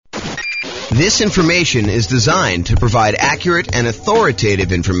This information is designed to provide accurate and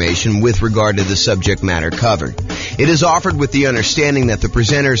authoritative information with regard to the subject matter covered. It is offered with the understanding that the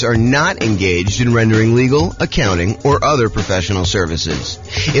presenters are not engaged in rendering legal, accounting, or other professional services.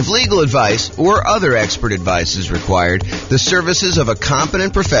 If legal advice or other expert advice is required, the services of a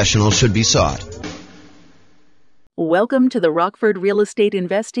competent professional should be sought. Welcome to the Rockford Real Estate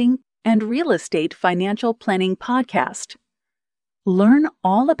Investing and Real Estate Financial Planning Podcast. Learn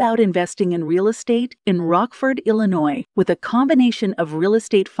all about investing in real estate in Rockford, Illinois, with a combination of real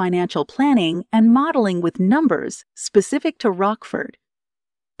estate financial planning and modeling with numbers specific to Rockford.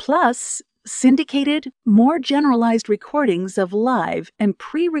 Plus, syndicated, more generalized recordings of live and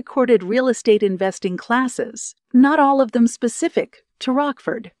pre-recorded real estate investing classes, not all of them specific to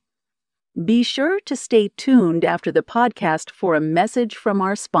Rockford. Be sure to stay tuned after the podcast for a message from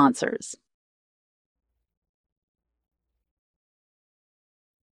our sponsors.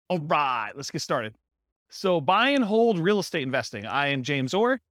 All right, let's get started. So buy and hold real estate investing. I am James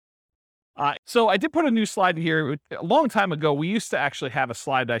Orr. So I did put a new slide here. A long time ago, we used to actually have a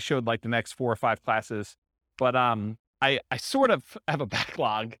slide that I showed like the next 4 or 5 classes. But I sort of have a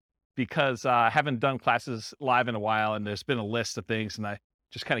backlog because I haven't done classes live in a while, and there's been a list of things, and I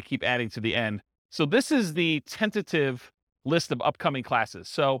just kind of keep adding to the end. So this is the tentative list of upcoming classes.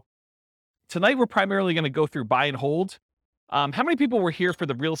 So tonight, we're primarily going to go through buy and hold. How many people were here for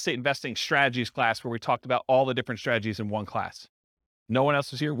the real estate investing strategies class where we talked about all the different strategies in one class? No one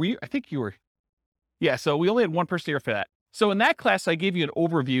else was here? I think you were. Yeah, so we only had one person here for that. So in that class, I gave you an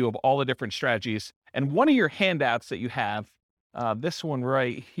overview of all the different strategies. And one of your handouts that you have, this one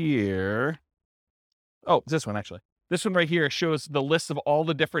right here. Oh, this one actually. This one right here shows the list of all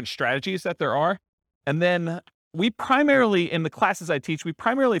the different strategies that there are. And then we primarily, in the classes I teach, we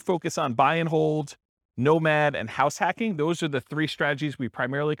primarily focus on buy and hold, nomad, and house hacking. Those are the 3 strategies we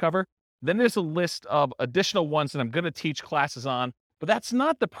primarily cover. Then there's a list of additional ones that I'm going to teach classes on, but that's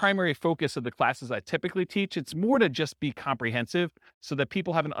not the primary focus of the classes I typically teach. It's more to just be comprehensive so that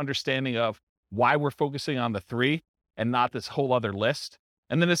people have an understanding of why we're focusing on the 3 and not this whole other list.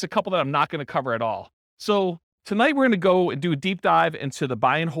 And then there's a couple that I'm not going to cover at all. So tonight we're going to go and do a deep dive into the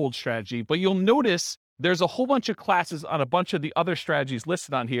buy and hold strategy, but you'll notice there's a whole bunch of classes on a bunch of the other strategies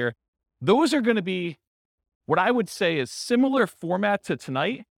listed on here. Those are going to be what I would say is similar format to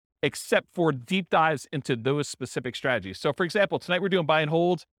tonight, except for deep dives into those specific strategies. So for example, tonight we're doing buy and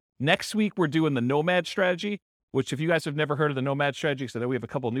hold. Next week, we're doing the nomad strategy, which if you guys have never heard of the nomad strategy, because I know we have a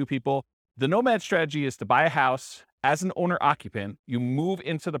couple of new people, the nomad strategy is to buy a house as an owner occupant. You move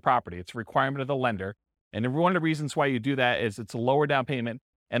into the property. It's a requirement of the lender. And one of the reasons why you do that is it's a lower down payment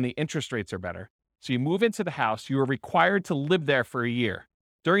and the interest rates are better. So you move into the house, you are required to live there for a year.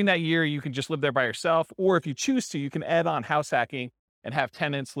 During that year, you can just live there by yourself, or if you choose to, you can add on house hacking and have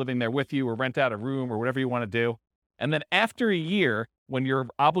tenants living there with you or rent out a room or whatever you want to do. And then after a year, when your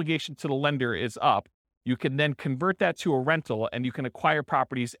obligation to the lender is up, you can then convert that to a rental and you can acquire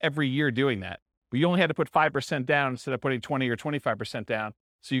properties every year doing that. But you only had to put 5% down instead of putting 20 or 25% down.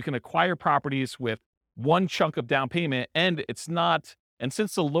 So you can acquire properties with one chunk of down payment, and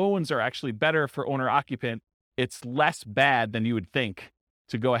since the loans are actually better for owner occupant, it's less bad than you would think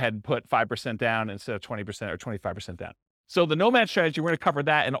to go ahead and put 5% down instead of 20% or 25% down. So the nomad strategy, we're going to cover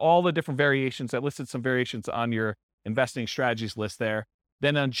that and all the different variations. I listed some variations on your investing strategies list there.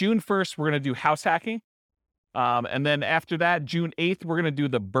 Then on June 1st, we're going to do house hacking. And then after that, June 8th, we're going to do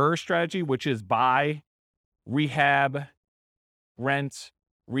the BRRRR strategy, which is buy, rehab, rent,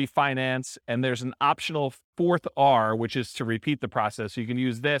 refinance. And there's an optional 4th R, which is to repeat the process. So you can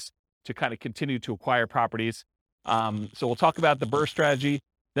use this to kind of continue to acquire properties. So we'll talk about the BRRRR strategy.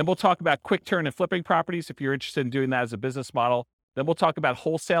 Then we'll talk about quick turn and flipping properties if you're interested in doing that as a business model. Then we'll talk about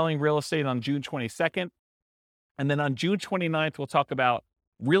wholesaling real estate on June 22nd. And then on June 29th, we'll talk about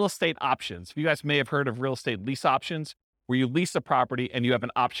real estate options. You guys may have heard of real estate lease options, where you lease a property and you have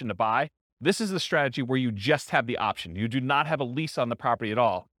an option to buy. This is the strategy where you just have the option. You do not have a lease on the property at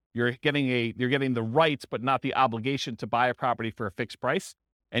all. You're getting the rights, but not the obligation to buy a property for a fixed price.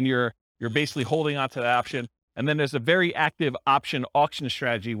 And you're basically holding on to that option. And then there's a very active option auction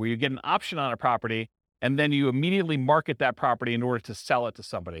strategy where you get an option on a property and then you immediately market that property in order to sell it to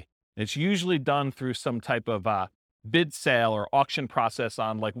somebody. And it's usually done through some type of bid sale or auction process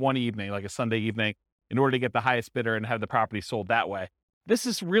on like one evening, like a Sunday evening, in order to get the highest bidder and have the property sold that way. This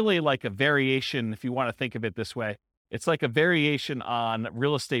is really like a variation, if you want to think of it this way. It's like a variation on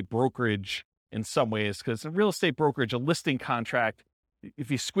real estate brokerage in some ways, because a real estate brokerage, a listing contract,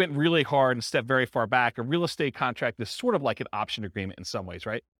 if you squint really hard and step very far back, a real estate contract is sort of like an option agreement in some ways,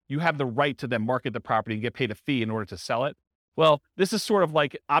 right? You have the right to then market the property and get paid a fee in order to sell it. Well, this is sort of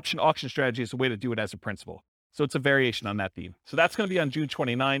like option auction strategy is a way to do it as a principal. So it's a variation on that theme. So that's going to be on June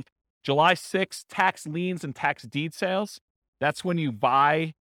 29th. July 6th, tax liens and tax deed sales. That's when you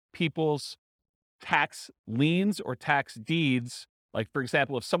buy people's tax liens or tax deeds. Like, for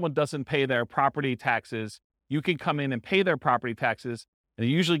example, if someone doesn't pay their property taxes, you can come in and pay their property taxes, and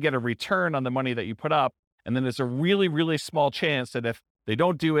you usually get a return on the money that you put up. And then there's a really, really small chance that if they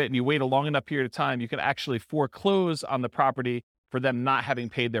don't do it and you wait a long enough period of time, you can actually foreclose on the property for them not having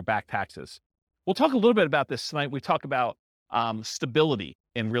paid their back taxes. We'll talk a little bit about this tonight. We talk about stability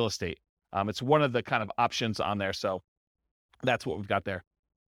in real estate. It's one of the kind of options on there. So that's what we've got there.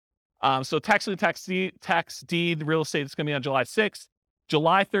 So tax lien, tax deed, real estate is going to be on July 6th.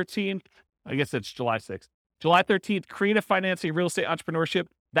 July 13th, I guess it's July 6th. July 13th, creative financing, real estate entrepreneurship.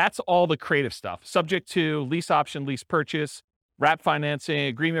 That's all the creative stuff, subject to lease option, lease purchase, wrap financing,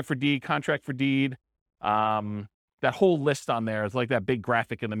 agreement for deed, contract for deed. That whole list on there is like that big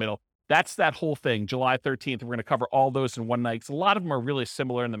graphic in the middle. That's that whole thing. July 13th, we're going to cover all those in one night. A lot of them are really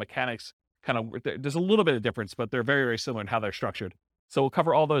similar in the mechanics. There's a little bit of difference, but they're very, very similar in how they're structured. So we'll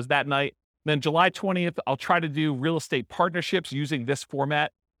cover all those that night. Then July 20th, I'll try to do real estate partnerships using this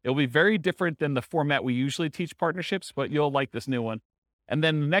format. It'll be very different than the format we usually teach partnerships, but you'll like this new one. And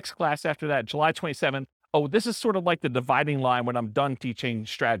then the next class after that, July 27th. Oh, this is sort of like the dividing line when I'm done teaching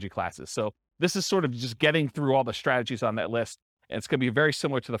strategy classes. So this is sort of just getting through all the strategies on that list. And it's going to be very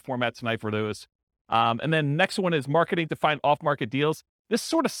similar to the format tonight for those. And then next one is marketing to find off-market deals. This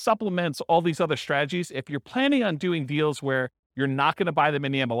sort of supplements all these other strategies. If you're planning on doing deals where you're not going to buy them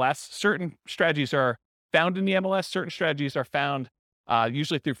in the MLS, certain strategies are found in the MLS. Certain strategies are found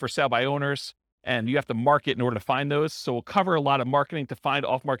usually through for sale by owners, and you have to market in order to find those. So we'll cover a lot of marketing to find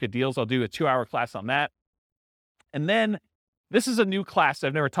off-market deals. I'll do a 2-hour class on that. And then this is a new class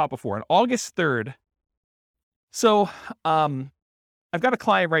I've never taught before. On August 3rd, so I've got a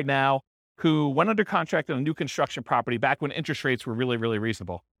client right now who went under contract on a new construction property back when interest rates were really, really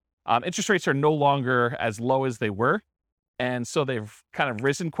reasonable. Interest rates are no longer as low as they were. And so they've kind of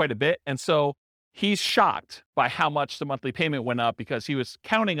risen quite a bit. And so he's shocked by how much the monthly payment went up because he was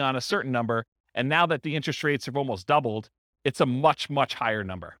counting on a certain number. And now that the interest rates have almost doubled, it's a much, much higher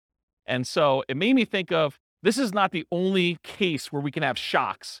number. And so it made me think of, this is not the only case where we can have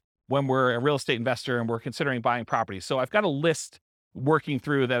shocks when we're a real estate investor and we're considering buying properties. So I've got a list working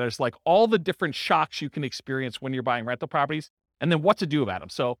through that is like all the different shocks you can experience when you're buying rental properties and then what to do about them.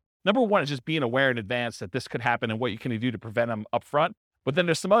 So number one is just being aware in advance that this could happen and what you can do to prevent them up front. But then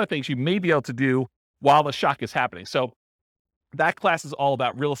there's some other things you may be able to do while the shock is happening. So that class is all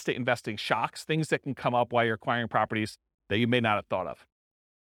about real estate investing shocks, things that can come up while you're acquiring properties that you may not have thought of.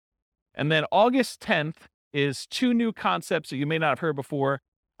 And then August 10th is 2 new concepts that you may not have heard before,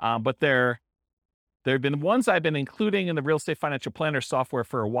 but there have been ones I've been including in the Real Estate Financial Planner software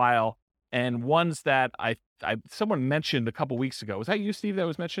for a while, and ones that someone mentioned a couple weeks ago. Was that you, Steve, that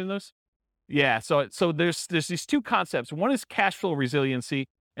was mentioning those? Yeah. So there's these 2 concepts. One is cash flow resiliency,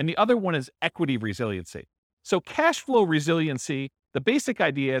 and the other one is equity resiliency. So cash flow resiliency, the basic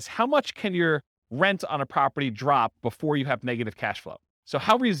idea is how much can your rent on a property drop before you have negative cash flow? So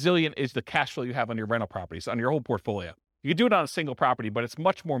how resilient is the cash flow you have on your rental properties, on your whole portfolio? You can do it on a single property, but it's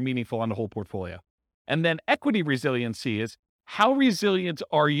much more meaningful on the whole portfolio. And then equity resiliency is how resilient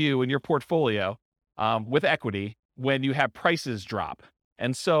are you in your portfolio with equity when you have prices drop?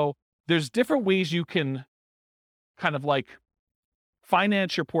 And so there's different ways you can kind of like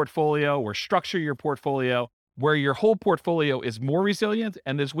finance your portfolio or structure your portfolio where your whole portfolio is more resilient,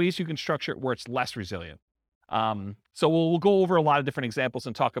 and there's ways you can structure it where it's less resilient. So we'll go over a lot of different examples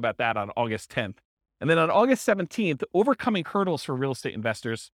and talk about that on August 10th. And then on August 17th, overcoming hurdles for real estate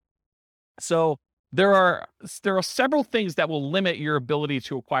investors. So there are several things that will limit your ability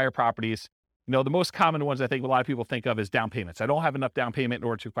to acquire properties. You know, the most common ones I think a lot of people think of is down payments. I don't have enough down payment in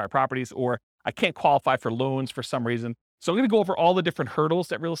order to acquire properties, or I can't qualify for loans for some reason. So I'm going to go over all the different hurdles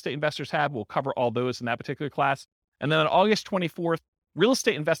that real estate investors have. We'll cover all those in that particular class. And then on August 24th, real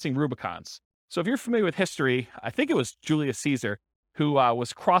estate investing Rubicons. So if you're familiar with history, I think it was Julius Caesar who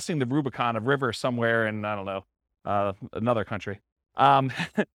was crossing the Rubicon, a river somewhere in, I don't know, another country. And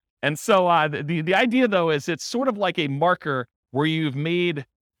so the idea, though, is it's sort of like a marker where you've made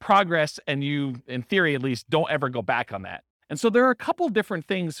progress and you, in theory at least, don't ever go back on that. And so there are a couple different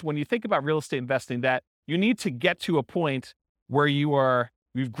things when you think about real estate investing that you need to get to a point where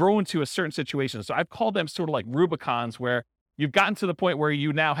you've grown to a certain situation. So I've called them sort of like Rubicons, where you've gotten to the point where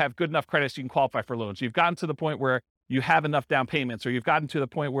you now have good enough credit so you can qualify for loans. You've gotten to the point where you have enough down payments, or you've gotten to the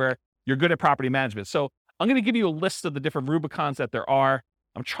point where you're good at property management. So I'm going to give you a list of the different Rubicons that there are.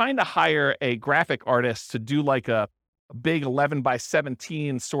 I'm trying to hire a graphic artist to do like a a big 11 by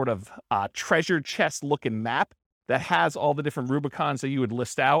 17 sort of treasure chest looking map that has all the different Rubicons that you would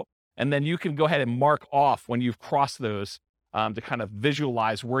list out. And then you can go ahead and mark off when you've crossed those to kind of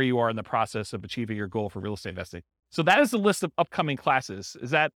visualize where you are in the process of achieving your goal for real estate investing. So that is the list of upcoming classes.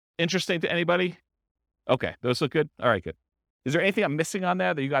 Is that interesting to anybody? Okay, those look good. All right, good. Is there anything I'm missing on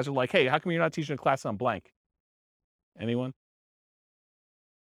there that you guys are like, hey, how come you're not teaching a class on blank? Anyone?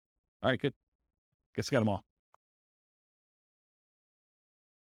 All right, good. Guess I got them all.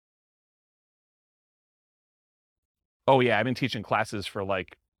 Oh yeah, I've been teaching classes for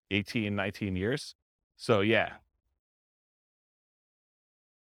like 18, 19 years. So yeah.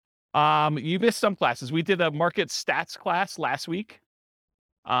 You missed some classes. We did a market stats class last week.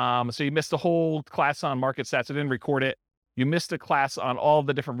 So you missed a whole class on market stats. I didn't record it. You missed a class on all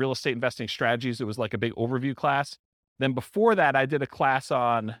the different real estate investing strategies. It was like a big overview class. Then before that, I did a class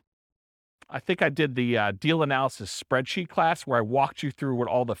on, I think I did the deal analysis spreadsheet class where I walked you through what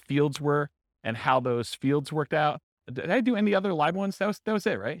all the fields were and how those fields worked out. Did I do any other live ones? That was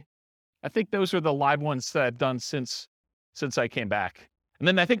it, right? I think those are the live ones that I've done since I came back. And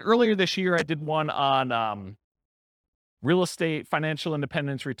then I think earlier this year, I did one on real estate, financial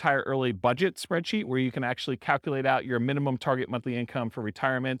independence, retire early budget spreadsheet, where you can actually calculate out your minimum target monthly income for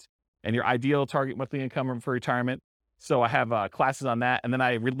retirement and your ideal target monthly income for retirement. So I have classes on that. And then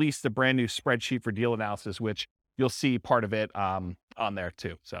I released a brand new spreadsheet for deal analysis, which you'll see part of it on there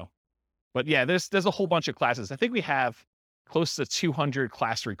too. So, but yeah, there's a whole bunch of classes. I think we have close to 200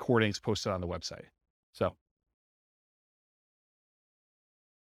 class recordings posted on the website. So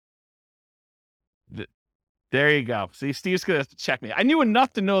there you go. See, Steve's going to check me. I knew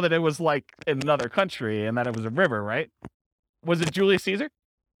enough to know that it was like in another country and that it was a river, right? Was it Julius Caesar?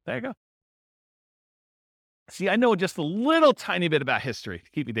 There you go. See, I know just a little tiny bit about history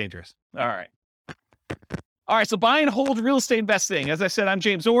to keep me dangerous. All right. All right, so buy and hold real estate investing. As I said, I'm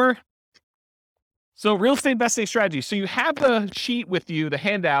James Orr. So real estate investing strategies. So you have the sheet with you, the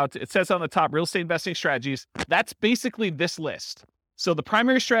handout. It says on the top, real estate investing strategies. That's basically this list. So the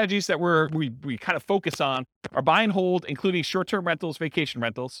primary strategies that we kind of focus on are buy and hold, including short-term rentals, vacation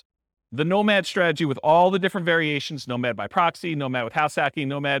rentals, the nomad strategy with all the different variations, nomad by proxy, nomad with house hacking,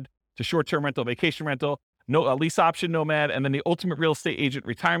 nomad to short-term rental, vacation rental, lease option nomad, and then the ultimate real estate agent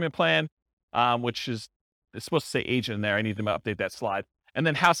retirement plan, which is, it's supposed to say agent in there. I need to update that slide. And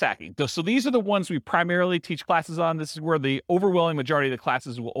then house hacking. So these are the ones we primarily teach classes on. This is where the overwhelming majority of the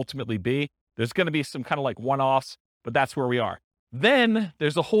classes will ultimately be. There's going to be some kind of like one-offs, but that's where we are. Then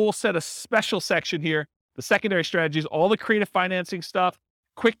there's a whole set of special section here, the secondary strategies, all the creative financing stuff,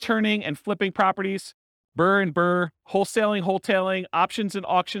 quick turning and flipping properties, BRRRR and BRRRR, wholetailing, options and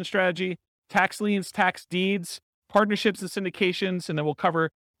auction strategy, tax liens, tax deeds, partnerships and syndications, and then we'll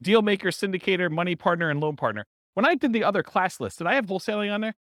cover deal maker, syndicator, money partner, and loan partner. When I did the other class list, did I have wholesaling on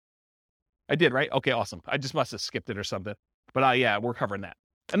there? I did, right? Okay, awesome. I just must have skipped it or something. But yeah, we're covering that.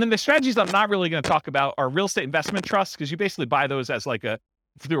 And then the strategies I'm not really going to talk about are real estate investment trusts, because you basically buy those as like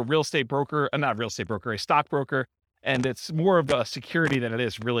through a real estate broker, not a real estate broker, a stockbroker. And it's more of a security than it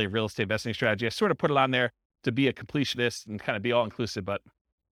is really a real estate investing strategy. I sort of put it on there to be a completionist and kind of be all inclusive, but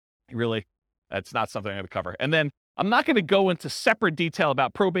really that's not something I'm going to cover. And then I'm not going to go into separate detail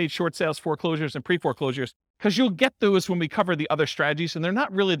about probate, short sales, foreclosures, and pre-foreclosures, because you'll get those when we cover the other strategies, and they're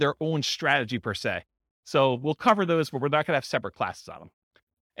not really their own strategy per se. So we'll cover those, but we're not going to have separate classes on them.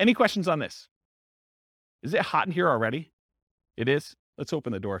 Any questions on this? Is it hot in here already? It is? Let's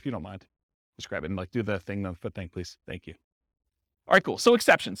open the door if you don't mind. Just grab it and like do the thing, the foot thing, please. Thank you. All right, cool. So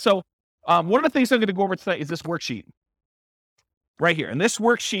exceptions. So one of the things I'm going to go over tonight is this worksheet right here. And this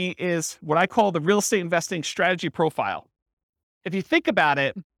worksheet is what I call the real estate investing strategy profile. If you think about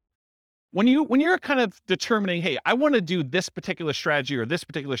it, when you're kind of determining, hey, I want to do this particular strategy or this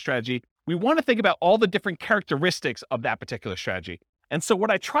particular strategy, we want to think about all the different characteristics of that particular strategy. And so what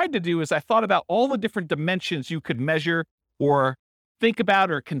I tried to do is I thought about all the different dimensions you could measure or think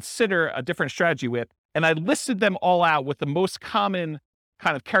about or consider a different strategy with. And I listed them all out with the most common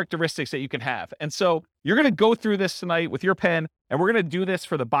kind of characteristics that you can have. And so you're going to go through this tonight with your pen, and we're going to do this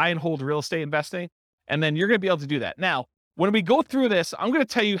for the buy and hold real estate investing. And then you're going to be able to do that. Now, when we go through this, I'm going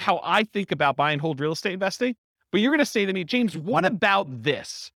to tell you how I think about buy and hold real estate investing, but you're going to say to me, James, what about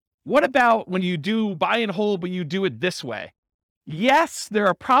this? What about when you do buy and hold, but you do it this way? Yes, there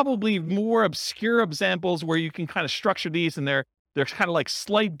are probably more obscure examples where you can kind of structure these, and there's kind of like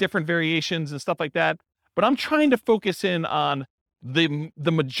slight different variations and stuff like that. But I'm trying to focus in on the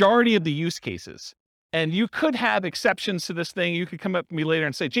majority of the use cases. And you could have exceptions to this thing. You could come up to me later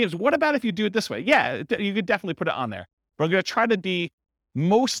and say, James, what about if you do it this way? Yeah, you could definitely put it on there. But I'm going to try to be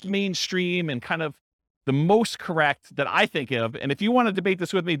most mainstream and kind of the most correct that I think of. And if you want to debate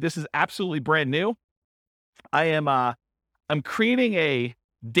this with me, this is absolutely brand new. I'm creating a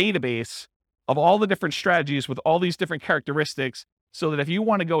database of all the different strategies with all these different characteristics, so that if you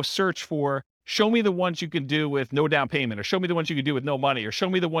want to go search for, show me the ones you could do with no down payment, or show me the ones you could do with no money, or show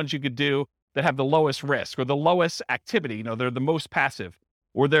me the ones you could do that have the lowest risk or the lowest activity, they're the most passive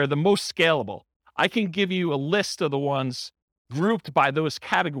or they're the most scalable. I can give you a list of the ones grouped by those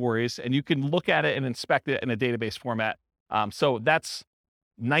categories, and you can look at it and inspect it in a database format. So that's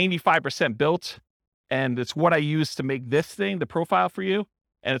 95% built, and it's what I use to make this thing, the profile for you.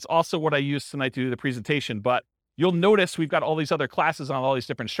 And it's also what I use tonight to do the presentation. But you'll notice we've got all these other classes on all these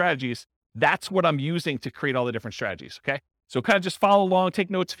different strategies. That's what I'm using to create all the different strategies, okay? So kind of just follow along,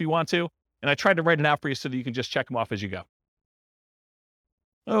 take notes if you want to. And I tried to write it out for you so that you can just check them off as you go.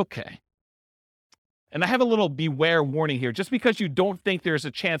 Okay. And I have a little beware warning here. Just because you don't think there's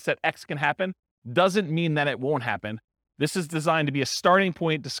a chance that X can happen doesn't mean that it won't happen. This is designed to be a starting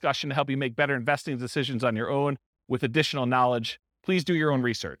point discussion to help you make better investing decisions on your own with additional knowledge. Please do your own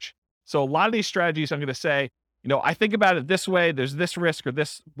research. So a lot of these strategies, I'm going to say, I think about it this way. There's this risk or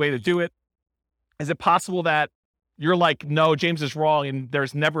this way to do it. Is it possible that you're like, no, James is wrong, and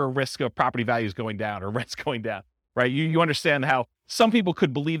there's never a risk of property values going down or rents going down, right? You understand how some people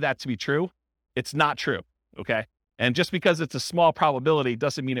could believe that to be true. It's not true, okay? And just because it's a small probability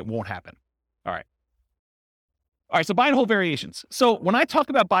doesn't mean it won't happen. All right, so buy and hold variations. So when I talk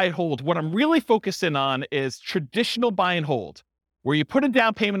about buy and hold, what I'm really focusing on is traditional buy and hold, where you put a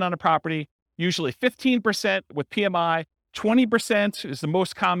down payment on a property, usually 15% with PMI, 20% is the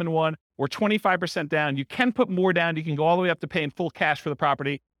most common one, or 25% down. You can put more down. You can go all the way up to paying full cash for the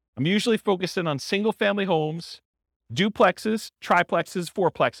property. I'm usually focusing on single family homes, duplexes, triplexes,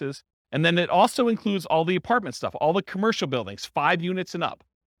 fourplexes, and then it also includes all the apartment stuff, all the commercial buildings, 5 units and up.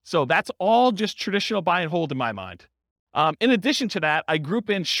 So that's all just traditional buy and hold in my mind. In addition to that, I group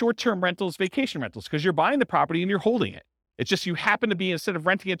in short-term rentals, vacation rentals, because you're buying the property and you're holding it. It's just you happen to be, instead of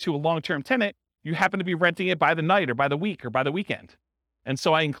renting it to a long-term tenant, you happen to be renting it by the night or by the week or by the weekend. And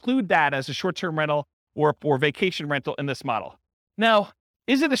so I include that as a short-term rental or vacation rental in this model. Now,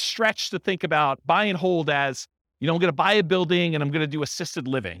 is it a stretch to think about buy and hold as, I'm going to buy a building and I'm going to do assisted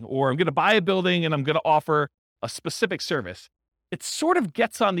living, or I'm going to buy a building and I'm going to offer a specific service? It sort of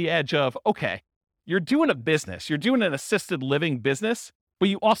gets on the edge of, okay, you're doing a business, you're doing an assisted living business, but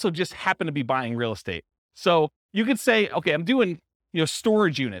you also just happen to be buying real estate. So you could say, okay, I'm doing,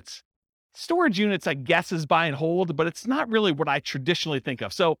 storage units. Storage units, I guess, is buy and hold, but it's not really what I traditionally think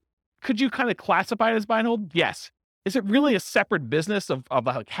of. So could you kind of classify it as buy and hold? Yes. Is it really a separate business of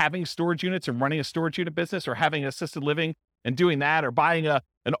like having storage units and running a storage unit business, or having assisted living and doing that, or buying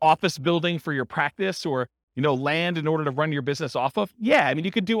an office building for your practice, or land in order to run your business off of? Yeah, I mean,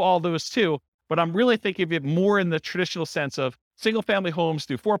 you could do all those too, but I'm really thinking of it more in the traditional sense of single family homes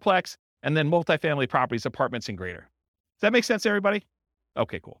through fourplex, and then multifamily properties, apartments, and greater. Does that make sense, everybody?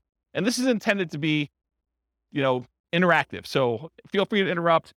 Okay, cool. And this is intended to be, interactive. So feel free to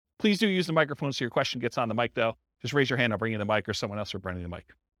interrupt. Please do use the microphone so your question gets on the mic, though. Just raise your hand. I'll bring you the mic, or someone else will bring you the mic.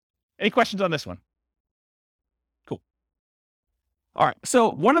 Any questions on this one? Cool. All right.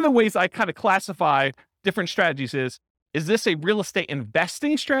 So one of the ways I kind of classify different strategies is this a real estate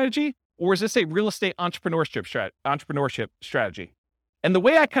investing strategy, or is this a real estate entrepreneurship strategy? And the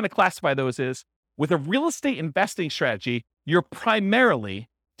way I kind of classify those is, with a real estate investing strategy, you're primarily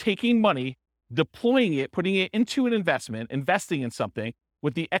taking money, deploying it, putting it into an investment, investing in something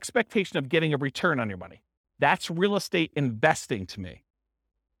with the expectation of getting a return on your money. That's real estate investing to me.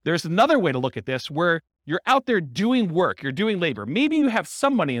 There's another way to look at this where you're out there doing work, you're doing labor. Maybe you have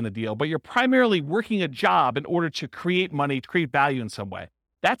some money in the deal, but you're primarily working a job in order to create money, to create value in some way.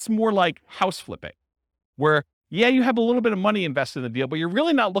 That's more like house flipping, where, yeah, you have a little bit of money invested in the deal, but you're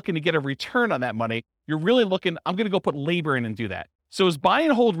really not looking to get a return on that money. You're really looking, I'm going to go put labor in and do that. So is buy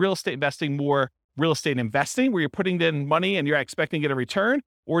and hold real estate investing more real estate investing, where you're putting in money and you're expecting to get a return?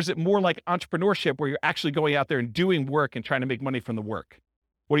 Or is it more like entrepreneurship, where you're actually going out there and doing work and trying to make money from the work?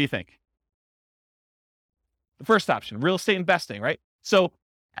 What do you think? The first option, real estate investing, right? So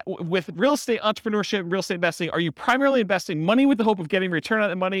with real estate entrepreneurship, real estate investing, are you primarily investing money with the hope of getting a return on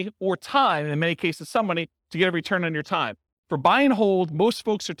that money, or time, and in many cases, some money to get a return on your time? For buy and hold, most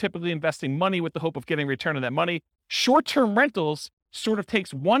folks are typically investing money with the hope of getting a return on that money. Short-term rentals sort of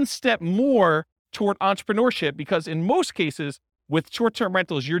takes one step more toward entrepreneurship, because in most cases, with short-term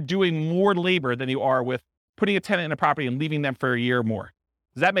rentals, you're doing more labor than you are with putting a tenant in a property and leaving them for a year or more.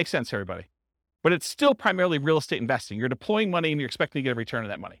 Does that make sense, everybody? But it's still primarily real estate investing. You're deploying money and you're expecting to get a return on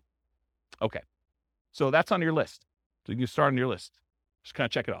that money. Okay. So that's on your list. So you can start on your list. Just kind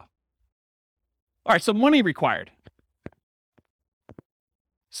of check it off. All right, so money required.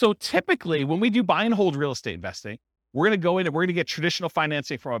 So typically when we do buy and hold real estate investing, we're going to go in and we're going to get traditional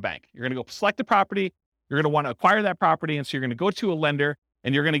financing from a bank. You're going to go select a property. You're going to want to acquire that property. And so you're going to go to a lender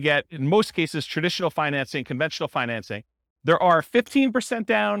and you're going to get, in most cases, traditional financing, conventional financing. There are 15%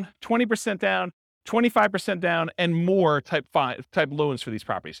 down, 20% down, 25% down, and more type loans for these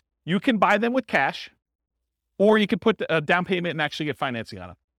properties. You can buy them with cash, or you can put a down payment and actually get financing on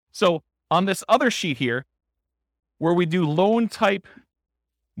them. So on this other sheet here, where we do loan type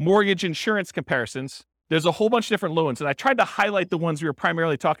mortgage insurance comparisons, there's a whole bunch of different loans. And I tried to highlight the ones we were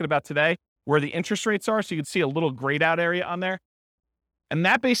primarily talking about today, where the interest rates are. So you can see a little grayed out area on there. And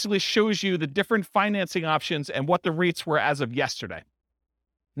that basically shows you the different financing options and what the rates were as of yesterday.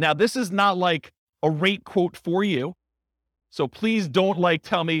 Now, this is not like a rate quote for you. So please don't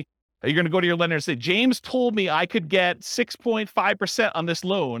tell me that you're going to go to your lender and say, James told me I could get 6.5% on this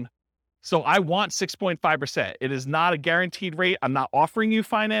loan, so I want 6.5%. It is not a guaranteed rate. I'm not offering you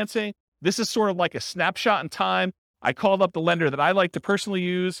financing. This is sort of like a snapshot in time. I called up the lender that I like to personally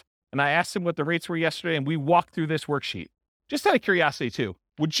use, and I asked him what the rates were yesterday, and we walked through this worksheet. Just out of curiosity too,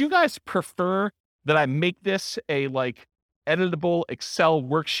 would you guys prefer that I make this a editable Excel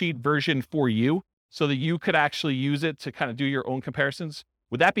worksheet version for you so that you could actually use it to kind of do your own comparisons?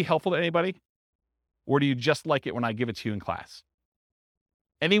 Would that be helpful to anybody? Or do you just like it when I give it to you in class?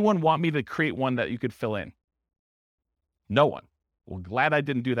 Anyone want me to create one that you could fill in? No one. Well, glad I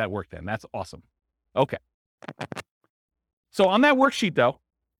didn't do that work then. That's awesome. Okay. So on that worksheet though,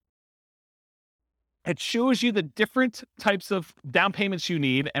 it shows you the different types of down payments you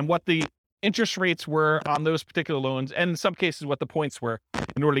need and what the interest rates were on those particular loans, and in some cases what the points were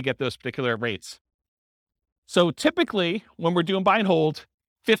in order to get those particular rates. So typically when we're doing buy and hold,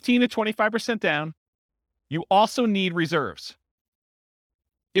 15 to 25% down, you also need reserves.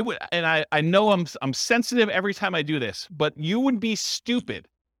 It would, and I know I'm sensitive every time I do this, but you would be stupid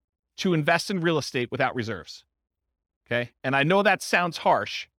to invest in real estate without reserves. Okay? And I know that sounds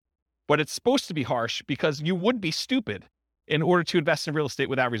harsh, but it's supposed to be harsh because you would be stupid in order to invest in real estate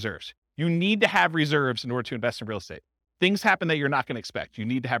without reserves. You need to have reserves in order to invest in real estate. Things happen that you're not going to expect. You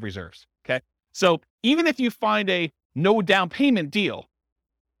need to have reserves. Okay? So even if you find a no down payment deal,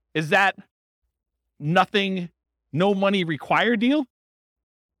 is that nothing, no money required deal?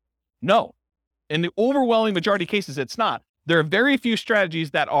 No. In the overwhelming majority of cases, it's not. There are very few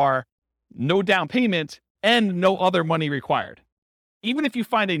strategies that are no down payment and no other money required. Even if you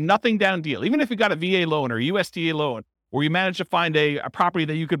find a nothing down deal, even if you got a VA loan or USDA loan, or you manage to find a property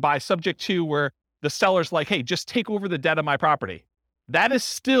that you could buy subject to where the seller's like, hey, just take over the debt of my property. That is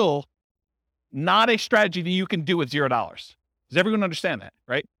still not a strategy that you can do with $0. Does everyone understand that,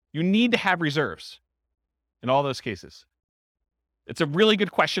 right? You need to have reserves in all those cases. It's a really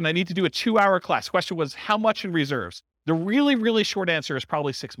good question. I need to do a 2-hour class. Question was, how much in reserves? The really, really short answer is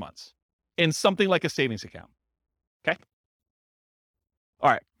probably 6 months in something like a savings account. Okay? All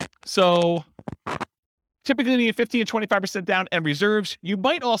right. So typically you need 15 to 25% down and reserves. You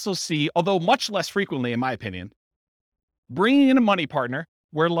might also see, although much less frequently, in my opinion, bringing in a money partner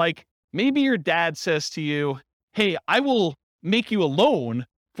where maybe your dad says to you, hey, I will make you a loan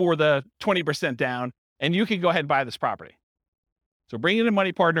for the 20% down and you can go ahead and buy this property. So bring in a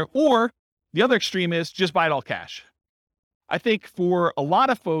money partner, or the other extreme is just buy it all cash. I think for a lot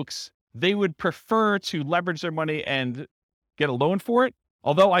of folks, they would prefer to leverage their money and get a loan for it.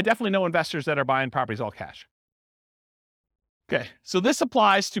 Although I definitely know investors that are buying properties all cash. Okay, so this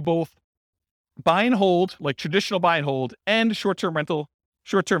applies to both buy and hold, like traditional buy and hold, and short-term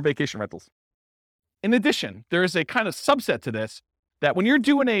vacation rentals. In addition, there is a kind of subset to this that when you're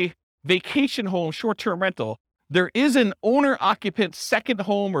doing a vacation home short-term rental, there is an owner-occupant second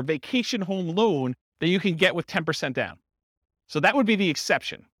home or vacation home loan that you can get with 10% down. So that would be the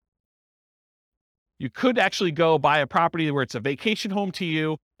exception. You could actually go buy a property where it's a vacation home to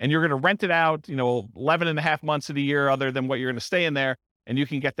you and you're going to rent it out, 11 and a half months of the year other than what you're going to stay in there, and you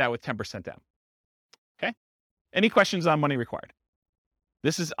can get that with 10% down. Okay? Any questions on money required?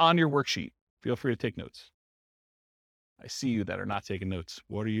 This is on your worksheet. Feel free to take notes. I see you that are not taking notes.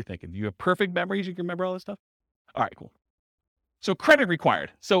 What are you thinking? Do you have perfect memories? You can remember all this stuff? All right, cool. So credit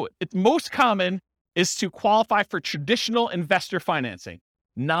required. So it's most common is to qualify for traditional investor financing,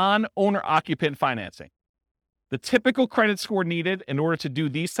 non-owner occupant financing. The typical credit score needed in order to do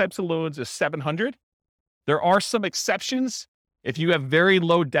these types of loans is 700. There are some exceptions if you have very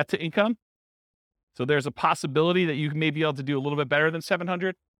low debt to income. So there's a possibility that you may be able to do a little bit better than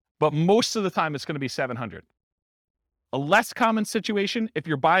 700, but most of the time it's going to be 700. A less common situation, if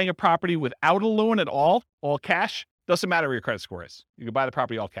you're buying a property without a loan at all cash, doesn't matter what your credit score is. You can buy the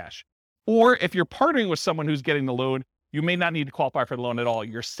property all cash. Or if you're partnering with someone who's getting the loan, you may not need to qualify for the loan at all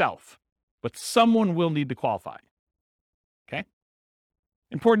yourself, but someone will need to qualify. Okay?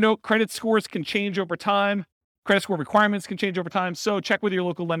 Important note, credit scores can change over time. Credit score requirements can change over time. So check with your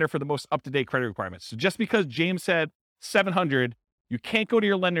local lender for the most up-to-date credit requirements. So just because James said 700, you can't go to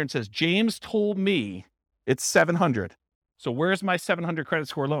your lender and says, James told me it's 700. So where's my 700 credit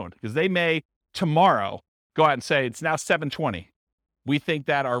score loan? Because they may tomorrow go out and say it's now 720. We think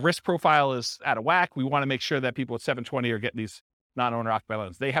that our risk profile is out of whack. We want to make sure that people at 720 are getting these non-owner occupied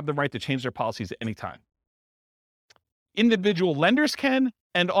loans. They have the right to change their policies at any time. Individual lenders can,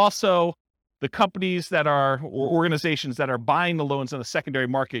 and also the companies that are, or organizations that are buying the loans in the secondary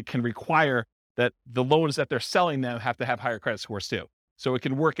market can require that the loans that they're selling them have to have higher credit scores too. So it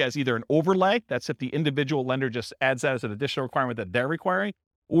can work as either an overlay, that's if the individual lender just adds that as an additional requirement that they're requiring,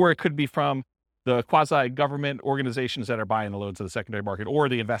 or it could be from the quasi-government organizations that are buying the loans in the secondary market or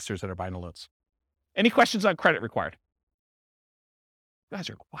the investors that are buying the loans. Any questions on credit required? You guys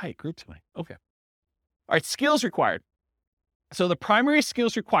are a quiet group tonight. Okay. All right, skills required. So the primary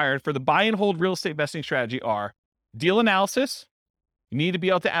skills required for the buy and hold real estate investing strategy are deal analysis. You need to be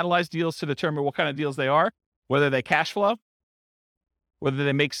able to analyze deals to determine what kind of deals they are, whether they cash flow, whether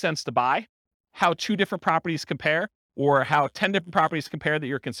they make sense to buy, how 2 different properties compare, or how 10 different properties compare that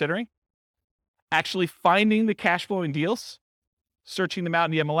you're considering. Actually finding the cash flowing deals, searching them out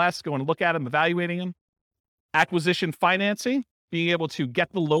in the MLS, going to look at them, evaluating them. Acquisition financing, being able to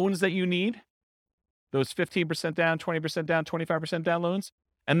get the loans that you need, those 15% down, 20% down, 25% down loans,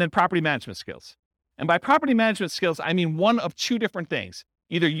 and then property management skills. And by property management skills, I mean one of 2 different things.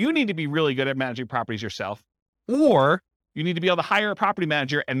 Either you need to be really good at managing properties yourself, or you need to be able to hire a property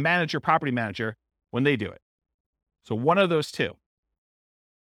manager and manage your property manager when they do it. So one of those 2.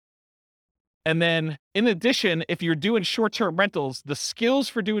 And then in addition, if you're doing short-term rentals, the skills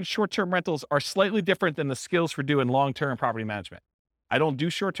for doing short-term rentals are slightly different than the skills for doing long-term property management. I don't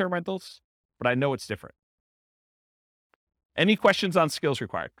do short-term rentals, but I know it's different. Any questions on skills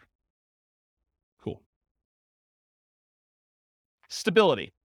required? Cool.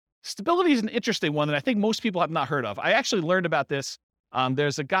 Stability. Stability is an interesting one that I think most people have not heard of. I actually learned about this.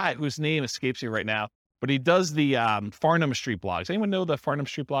 There's a guy whose name escapes me right now, but he does the Farnam Street blogs. Anyone know the Farnam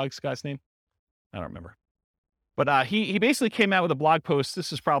Street blogs guy's name? I don't remember. But he basically came out with a blog post.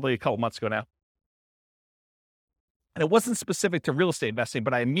 This is probably a couple months ago now. And it wasn't specific to real estate investing,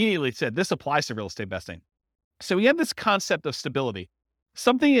 but I immediately said, this applies to real estate investing. So we have this concept of stability.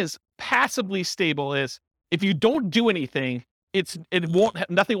 Something is passively stable is if you don't do anything,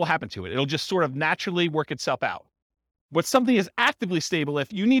 nothing will happen to it. It'll just sort of naturally work itself out. But something is actively stable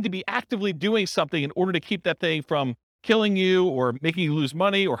if you need to be actively doing something in order to keep that thing from killing you or making you lose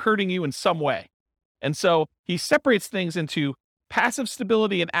money or hurting you in some way. And so he separates things into passive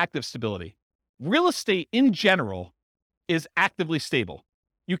stability and active stability. Real estate in general is actively stable.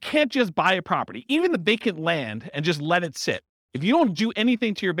 You can't just buy a property, even the vacant land, and just let it sit. If you don't do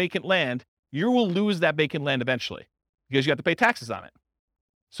anything to your vacant land, you will lose that vacant land eventually because you have to pay taxes on it.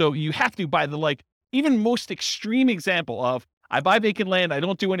 So you have to, by the even most extreme example of, I buy vacant land, I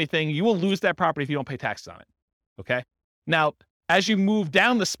don't do anything, you will lose that property if you don't pay taxes on it. Okay? Now, as you move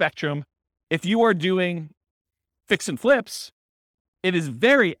down the spectrum, if you are doing fix and flips, it is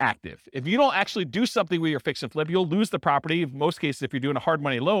very active. If you don't actually do something with your fix and flip, you'll lose the property. In most cases, if you're doing a hard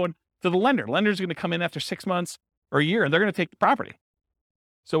money loan, to the lender. Lender's going to come in after 6 months or a year, and they're going to take the property.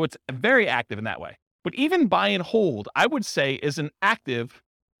 So it's very active in that way. But even buy and hold, I would say, is an active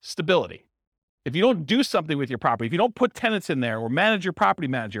stability. If you don't do something with your property, if you don't put tenants in there or manage your property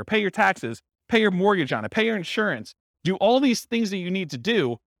manager, pay your taxes, pay your mortgage on it, pay your insurance, do all these things that you need to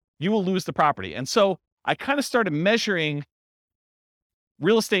do, you will lose the property. And so I kind of started measuring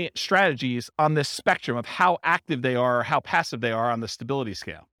real estate strategies on this spectrum of how active they are or how passive they are on the stability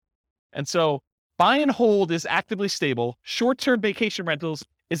scale. And so buy and hold is actively stable. Short-term vacation rentals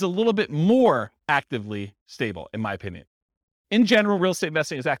is a little bit more actively stable, in my opinion. In general, real estate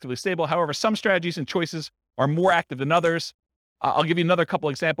investing is actively stable. However, some strategies and choices are more active than others. I'll give you another couple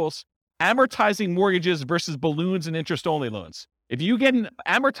examples. Amortizing mortgages versus balloons and interest-only loans. If you get an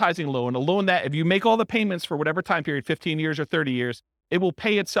amortizing loan, a loan that if you make all the payments for whatever time period, 15 years or 30 years, it will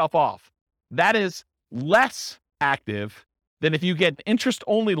pay itself off. That is less active than if you get an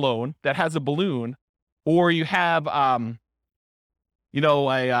interest-only loan that has a balloon, or you have, well,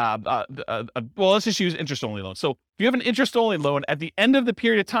 let's just use interest-only loan. So if you have an interest-only loan, at the end of the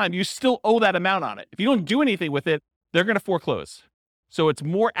period of time, you still owe that amount on it. If you don't do anything with it, they're going to foreclose. So it's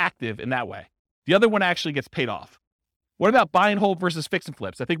more active in that way. The other one actually gets paid off. What about buy and hold versus fix and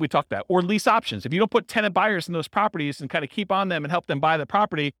flips? I think we talked about. Or lease options. If you don't put tenant buyers in those properties and kind of keep on them and help them buy the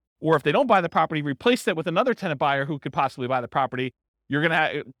property, Or if they don't buy the property, replace it with another tenant buyer who could possibly buy the property. You're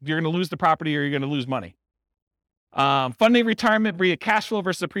gonna lose the property, or you're gonna lose money. Funding retirement via cash flow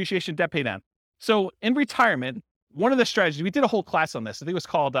versus appreciation, debt pay down. So in retirement, one of the strategies, we did a whole class on this. I think it was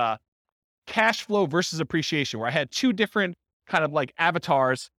called cash flow versus appreciation, where I had two different kind of like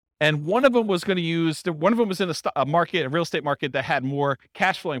avatars, and one of them was going to use, one of them was in a market, a real estate market that had more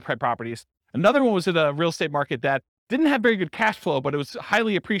cash flowing properties. Another one was in a real estate market that didn't have very good cash flow, but it was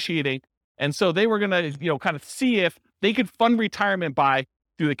highly appreciating. And so they were going to, kind of see if they could fund retirement by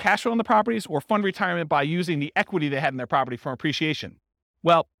through the cash flow on the properties, or fund retirement by using the equity they had in their property from appreciation.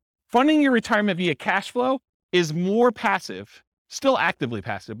 Well, funding your retirement via cash flow is more passive, still actively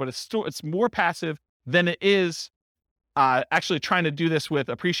passive, but it's more passive than it is actually trying to do this with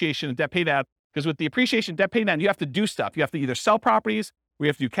appreciation and debt pay down. Because with the appreciation debt pay down, you have to do stuff. You have to either sell properties, we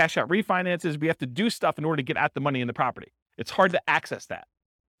have to do cash out refinances, we have to do stuff in order to get at the money in the property. It's hard to access that.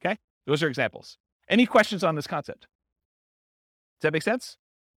 Okay, those are examples. Any questions on this concept? Does that make sense?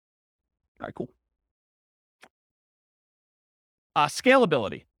 All right, cool.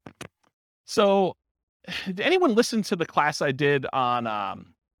 Scalability. So did anyone listen to the class I did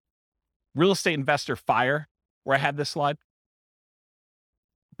on Real Estate Investor FIRE, where I had this slide?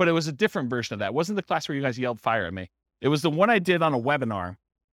 But it was a different version of that. It wasn't the class where you guys yelled fire at me. It was the one I did on a webinar.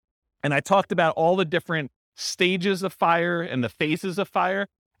 And I talked about all the different stages of FIRE and the phases of FIRE,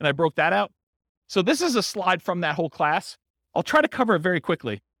 and I broke that out. So this is a slide from that whole class. I'll try to cover it very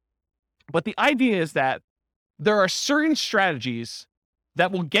quickly. But the idea is that there are certain strategies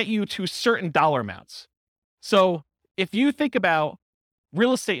that will get you to certain dollar amounts. So if you think about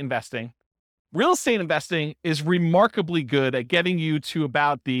real estate investing is remarkably good at getting you to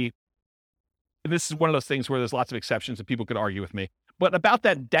about this is one of those things where there's lots of exceptions and people could argue with me, but about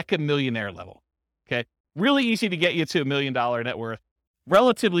that decamillionaire level. Okay. Really easy to get you to $1 million net worth,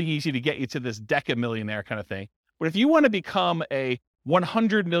 relatively easy to get you to this decamillionaire kind of thing. But if you want to become a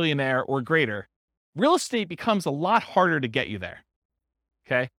 100 millionaire or greater, real estate becomes a lot harder to get you there.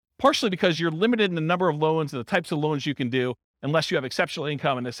 Okay. Partially because you're limited in the number of loans and the types of loans you can do unless you have exceptional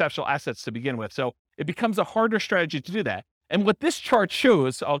income and exceptional assets to begin with. So it becomes a harder strategy to do that. And what this chart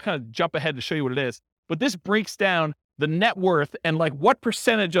shows, I'll kind of jump ahead to show you what it is, but this breaks down the net worth and like what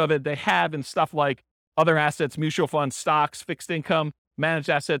percentage of it they have in stuff like other assets, mutual funds, stocks, fixed income, managed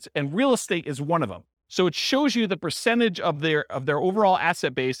assets, and real estate is one of them. So it shows you the percentage of their overall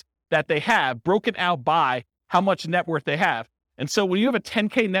asset base that they have broken out by how much net worth they have. And so when you have a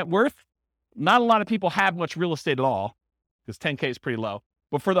 10K net worth, not a lot of people have much real estate at all, because 10K is pretty low.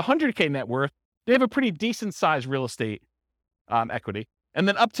 But for the 100K net worth, they have a pretty decent sized real estate equity. And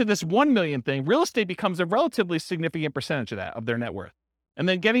then up to this 1 million thing, real estate becomes a relatively significant percentage of that, of their net worth. And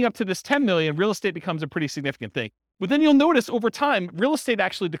then getting up to this 10 million, real estate becomes a pretty significant thing. But then you'll notice over time, real estate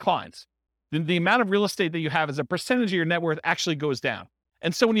actually declines. The amount of real estate that you have as a percentage of your net worth actually goes down.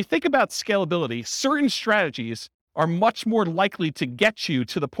 And so when you think about scalability, certain strategies are much more likely to get you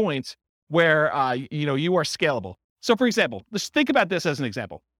to the point where you are scalable. So for example, let's think about this as an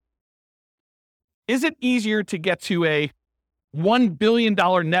example. Is it easier to get to a $1 billion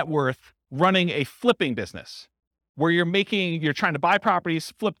net worth running a flipping business where you're trying to buy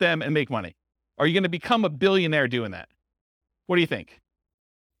properties, flip them, and make money? Are you going to become a billionaire doing that? What do you think?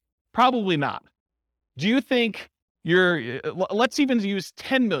 Probably not. Do you think let's even use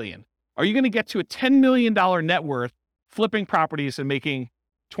 10 million. Are you going to get to a $10 million net worth flipping properties and making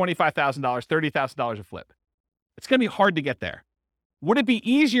 $25,000, $30,000 a flip? It's going to be hard to get there. Would it be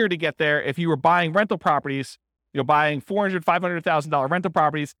easier to get there if you were buying rental properties, buying $400,000, $500,000 rental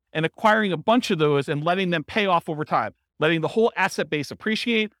properties and acquiring a bunch of those and letting them pay off over time, letting the whole asset base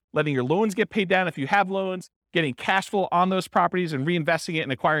appreciate, letting your loans get paid down if you have loans, getting cash flow on those properties and reinvesting it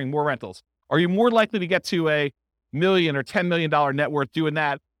and acquiring more rentals? Are you more likely to get to a $1 million or $10 million net worth doing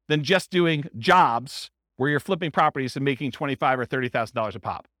that than just doing jobs where you're flipping properties and making $25,000 or $30,000 a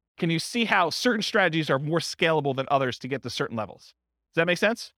pop? Can you see how certain strategies are more scalable than others to get to certain levels? Does that make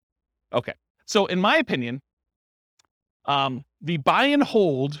sense? Okay. So in my opinion, the buy and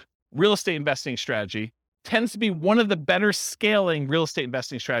hold real estate investing strategy tends to be one of the better scaling real estate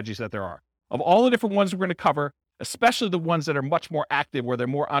investing strategies that there are. Of all the different ones we're going to cover, especially the ones that are much more active, where they're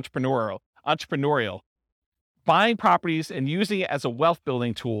more entrepreneurial, buying properties and using it as a wealth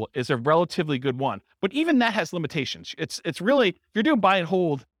building tool is a relatively good one. But even that has limitations. It's really, if you're doing buy and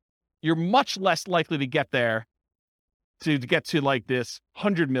hold, you're much less likely to get there, to get to like this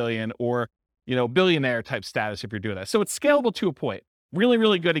 100 million or, billionaire type status if you're doing that. So it's scalable to a point. Really,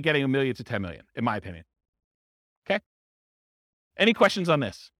 really good at getting 1 million to 10 million, in my opinion. Okay. Any questions on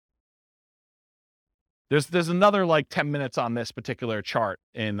this? There's another like 10 minutes on this particular chart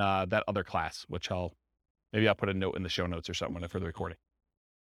in that other class, which maybe I'll put a note in the show notes or something for the recording.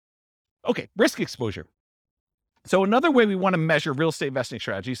 Okay, risk exposure. So another way we want to measure real estate investing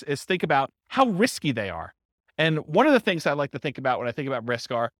strategies is think about how risky they are. And one of the things I like to think about when I think about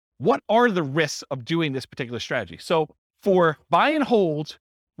risk are, what are the risks of doing this particular strategy? So for buy and hold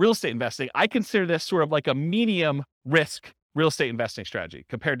real estate investing, I consider this sort of like a medium risk real estate investing strategy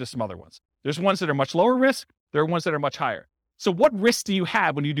compared to some other ones. There's ones that are much lower risk. There are ones that are much higher. So what risk do you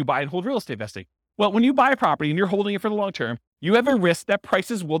have when you do buy and hold real estate investing? Well, when you buy a property and you're holding it for the long term, you have a risk that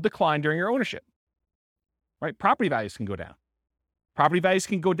prices will decline during your ownership, right? Property values can go down. Property values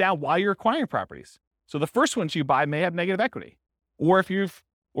can go down while you're acquiring properties. So the first ones you buy may have negative equity, or if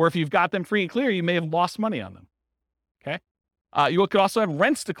you've got them free and clear, you may have lost money on them. Okay. You could also have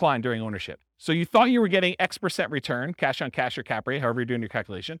rents decline during ownership. So you thought you were getting X% return, cash on cash or cap rate, however you're doing your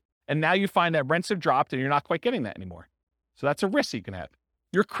calculation. And now you find that rents have dropped and you're not quite getting that anymore. So that's a risk you can have.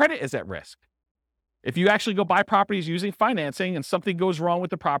 Your credit is at risk. If you actually go buy properties using financing and something goes wrong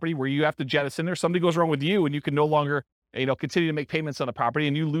with the property where you have to jettison, or something goes wrong with you and you can no longer, continue to make payments on the property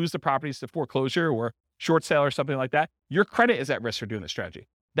and you lose the properties to foreclosure or short sale or something like that, your credit is at risk for doing this strategy.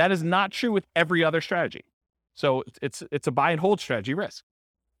 That is not true with every other strategy. So it's a buy and hold strategy risk.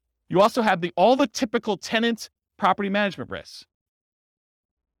 You also have all the typical tenant property management risks.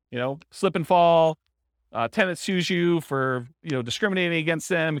 Slip and fall, tenant sues you for, discriminating against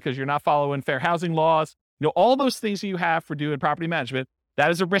them because you're not following fair housing laws. All those things that you have for doing property management,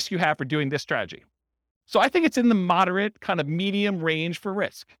 that is a risk you have for doing this strategy. So I think it's in the moderate kind of medium range for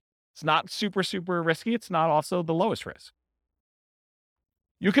risk. It's not super, super risky. It's not also the lowest risk.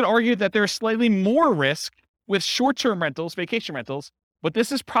 You could argue that there's slightly more risk with short-term rentals, vacation rentals, but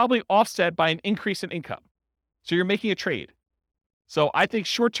this is probably offset by an increase in income. So you're making a trade. So I think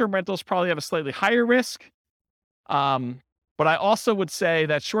short-term rentals probably have a slightly higher risk. But I also would say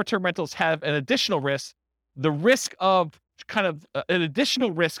that short-term rentals have an additional risk, the risk of an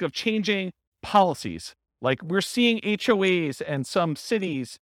additional risk of changing policies. Like we're seeing HOAs and some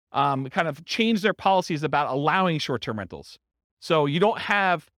cities kind of change their policies about allowing short-term rentals. So you don't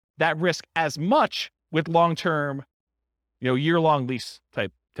have that risk as much with long-term, year-long lease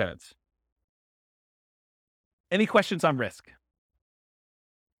type tenants. Any questions on risk?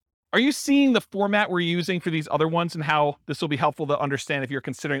 Are you seeing the format we're using for these other ones and how this will be helpful to understand if you're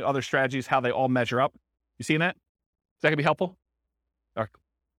considering other strategies, how they all measure up? You seeing that? Is that going to be helpful?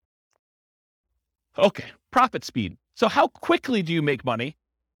 Okay, profit speed. So how quickly do you make money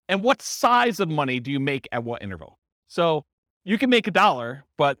and what size of money do you make at what interval? So you can make $1,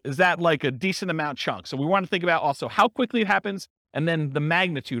 but is that like a decent amount chunk? So we want to think about also how quickly it happens and then the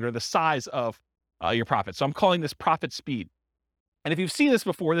magnitude or the size of your profit. So I'm calling this profit speed. And if you've seen this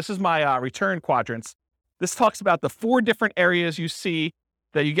before, this is my return quadrants. This talks about the 4 different areas you see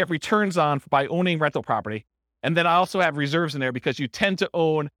that you get returns on by owning rental property. And then I also have reserves in there because you tend to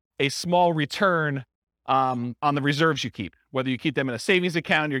own a small return on the reserves you keep. Whether you keep them in a savings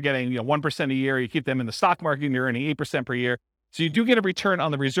account, you're getting 1% a year. You keep them in the stock market, and you're earning 8% per year. So you do get a return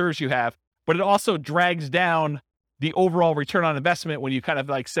on the reserves you have, but it also drags down the overall return on investment when you kind of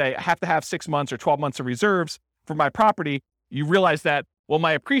like say, I have to have 6 months or 12 months of reserves for my property. You realize that, well,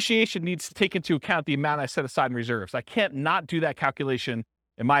 my appreciation needs to take into account the amount I set aside in reserves. I can't not do that calculation,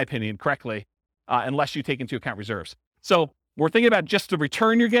 in my opinion, correctly, unless you take into account reserves. So we're thinking about just the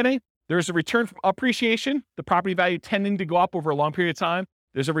return you're getting. There's a return from appreciation, the property value tending to go up over a long period of time.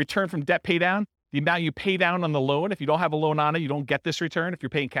 There's a return from debt pay down, the amount you pay down on the loan. If you don't have a loan on it, you don't get this return. If you're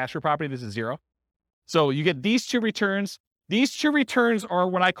paying cash for property, this is 0. So you get these 2 returns. These 2 returns are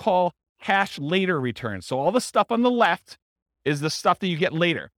what I call cash later returns. So all the stuff on the left is the stuff that you get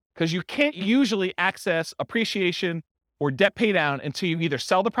later, because you can't usually access appreciation or debt pay down until you either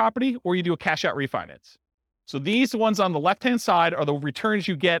sell the property or you do a cash out refinance. So these ones on the left-hand side are the returns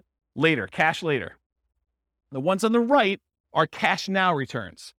you get later, cash later. The ones on the right are cash now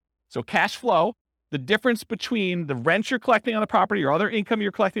returns. So cash flow, the difference between the rent you're collecting on the property or other income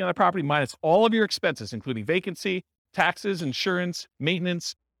you're collecting on the property minus all of your expenses, including vacancy, taxes, insurance,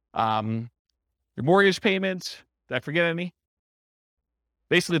 maintenance, your mortgage payments. Did I forget any?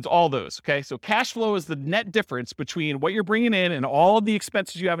 Basically, it's all those, okay? So cash flow is the net difference between what you're bringing in and all of the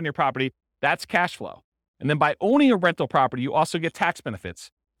expenses you have in your property. That's cash flow. And then by owning a rental property, you also get tax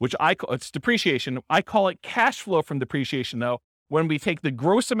benefits, which it's depreciation. I call it cash flow from depreciation, though, when we take the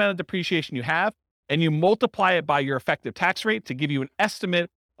gross amount of depreciation you have and you multiply it by your effective tax rate to give you an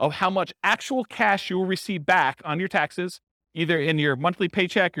estimate of how much actual cash you will receive back on your taxes, either in your monthly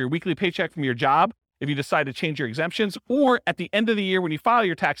paycheck or your weekly paycheck from your job, if you decide to change your exemptions, or at the end of the year when you file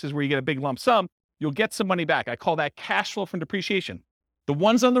your taxes where you get a big lump sum, you'll get some money back. I call that cash flow from depreciation. The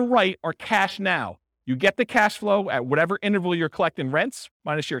ones on the right are cash now. You get the cash flow at whatever interval you're collecting rents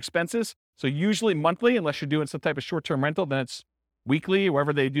minus your expenses. So usually monthly, unless you're doing some type of short-term rental, then it's weekly,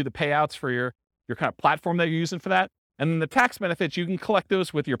 wherever they do the payouts for your kind of platform that you're using for that. And then the tax benefits, you can collect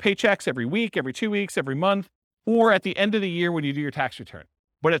those with your paychecks every week, every 2 weeks, every month, or at the end of the year when you do your tax return.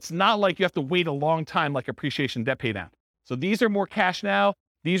 But it's not like you have to wait a long time like appreciation debt pay down. So these are more cash now.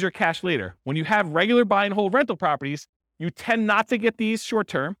 These are cash later. When you have regular buy and hold rental properties, you tend not to get these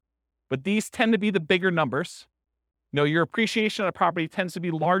short-term, but these tend to be the bigger numbers. Your appreciation on a property tends to be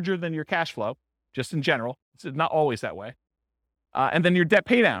larger than your cash flow, just in general. It's not always that way. And then your debt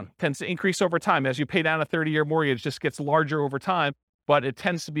pay down tends to increase over time. As you pay down a 30-year mortgage, it just gets larger over time, but it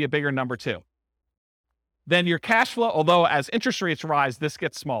tends to be a bigger number too. Then your cash flow, although as interest rates rise, this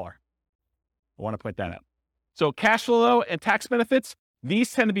gets smaller. I want to point that out. So cash flow and tax benefits,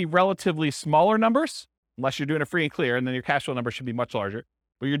 these tend to be relatively smaller numbers, unless you're doing a free and clear, and then your cash flow number should be much larger.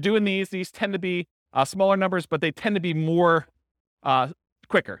 But you're doing these tend to be smaller numbers, but they tend to be more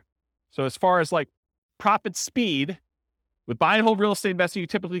quicker. So as far as like profit speed, with buy and hold real estate investing, you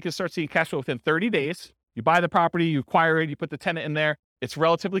typically can start seeing cash flow within 30 days. You buy the property, you acquire it, you put the tenant in there. It's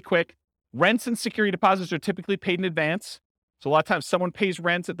relatively quick. Rents and security deposits are typically paid in advance. So a lot of times someone pays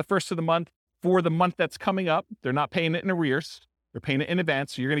rents at the first of the month for the month that's coming up. They're not paying it in arrears. They're paying it in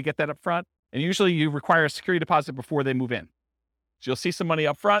advance. So you're going to get that up front. And usually you require a security deposit before they move in. So you'll see some money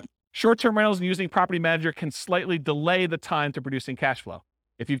up front. Short-term rentals and using property manager can slightly delay the time to producing cash flow.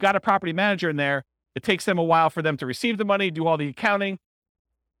 If you've got a property manager in there, it takes them a while for them to receive the money, do all the accounting,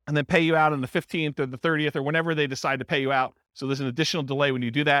 and then pay you out on the 15th or the 30th or whenever they decide to pay you out. So there's an additional delay when you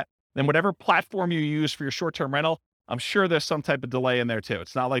do that. Then whatever platform you use for your short-term rental, I'm sure there's some type of delay in there too.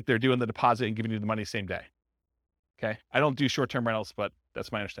 It's not like they're doing the deposit and giving you the money same day. Okay. I don't do short-term rentals, but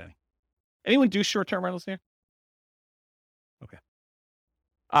that's my understanding. Anyone do short-term rentals here? Okay.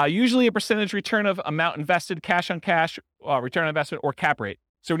 Usually a percentage return of amount invested, cash on cash, return on investment, or cap rate.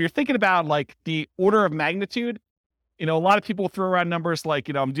 So when you're thinking about like the order of magnitude, a lot of people throw around numbers like,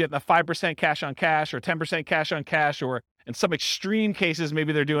 I'm getting a 5% cash on cash or 10% cash on cash, or in some extreme cases,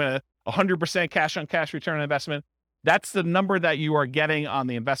 maybe they're doing a 100% cash on cash return on investment. That's the number that you are getting on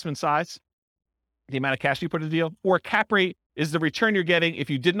the investment size, the amount of cash you put in the deal. Or cap rate is the return you're getting if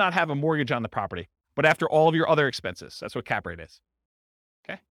you did not have a mortgage on the property, but after all of your other expenses. That's what cap rate is.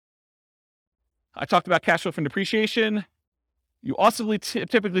 Okay. I talked about cash flow from depreciation. You also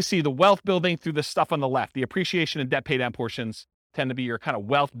typically see the wealth building through the stuff on the left. The appreciation and debt pay down portions tend to be your kind of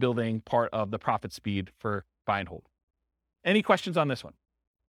wealth building part of the profit speed for buy and hold. Any questions on this one?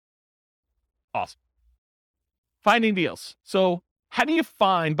 Awesome. Finding deals. So how do you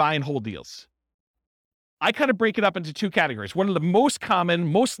find buy and hold deals? I kind of break it up into two categories. One of the most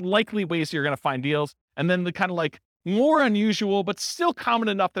common, most likely ways you're going to find deals, and then the kind of like more unusual, but still common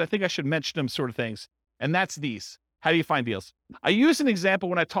enough that I think I should mention them sort of things. And that's these. How do you find deals? I used an example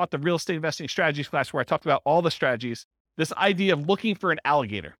when I taught the real estate investing strategies class where I talked about all the strategies, this idea of looking for an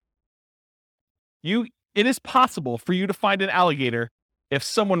alligator. It is possible for you to find an alligator if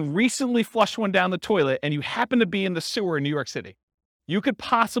someone recently flushed one down the toilet and you happen to be in the sewer in New York City. You could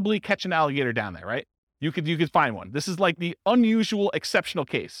possibly catch an alligator down there, right? You could find one. This is like the unusual, exceptional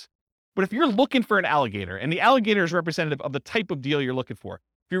case. But if you're looking for an alligator, and the alligator is representative of the type of deal you're looking for,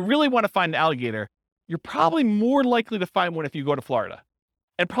 if you really want to find an alligator, you're probably more likely to find one if you go to Florida.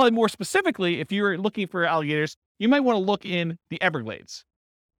 And probably more specifically, if you're looking for alligators, you might want to look in the Everglades.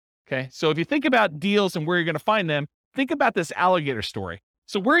 Okay, so if you think about deals and where you're going to find them, think about this alligator story.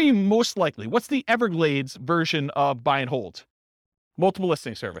 So where are you most likely? What's the Everglades version of buy and hold? Multiple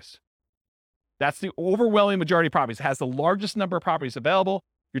listing service. That's the overwhelming majority of properties. It has the largest number of properties available.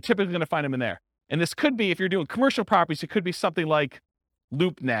 You're typically going to find them in there. And this could be, if you're doing commercial properties, it could be something like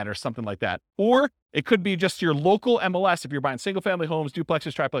LoopNet or something like that. Or it could be just your local MLS if you're buying single family homes,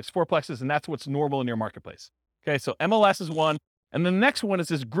 duplexes, triplexes, fourplexes, and that's what's normal in your marketplace. Okay, so MLS is one. And the next one is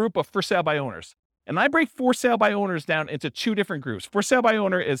this group of for sale by owners. And I break for sale by owners down into two different groups. For sale by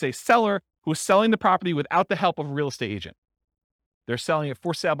owner is a seller who's selling the property without the help of a real estate agent. They're selling it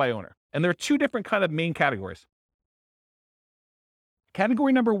for sale by owner. And there are two different kind of main categories.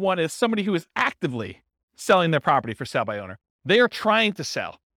 Category number one is somebody who is actively selling their property for sale by owner. They are trying to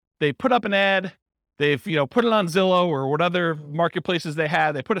sell. They put up an ad. They've, put it on Zillow or what other marketplaces they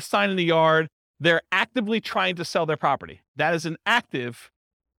have. They put a sign in the yard. They're actively trying to sell their property. That is an actively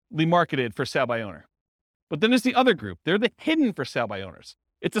marketed for sale by owner. But then there's the other group. They're the hidden for sale by owners.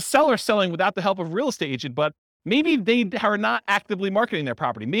 It's a seller selling without the help of a real estate agent, but maybe they are not actively marketing their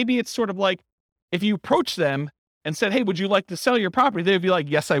property. Maybe it's sort of like if you approach them and said, hey, would you like to sell your property? They'd be like,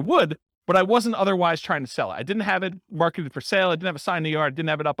 yes, I would, but I wasn't otherwise trying to sell it. I didn't have it marketed for sale. I didn't have a sign in the yard. Didn't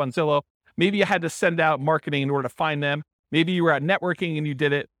have it up on Zillow. Maybe you had to send out marketing in order to find them. Maybe you were at networking and you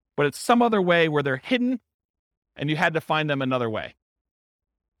did it, but it's some other way where they're hidden and you had to find them another way.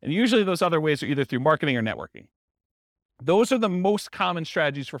 And usually those other ways are either through marketing or networking. Those are the most common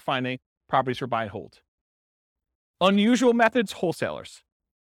strategies for finding properties for buy and hold. Unusual methods, wholesalers.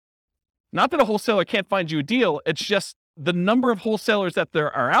 Not that a wholesaler can't find you a deal. It's just the number of wholesalers that there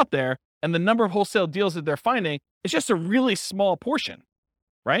are out there and the number of wholesale deals that they're finding is just a really small portion,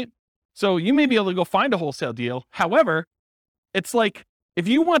 right? So you may be able to go find a wholesale deal. However, it's like, if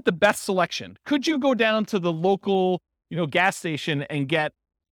you want the best selection, could you go down to the local, gas station and get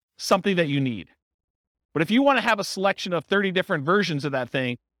something that you need? But if you want to have a selection of 30 different versions of that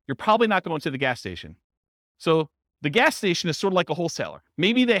thing, you're probably not going to the gas station. So the gas station is sort of like a wholesaler.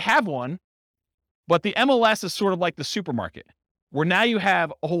 Maybe they have one, but the MLS is sort of like the supermarket, where now you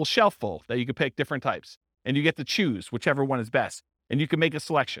have a whole shelf full that you can pick different types, and you get to choose whichever one is best, and you can make a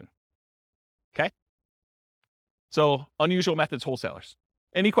selection. Okay? So unusual methods, wholesalers.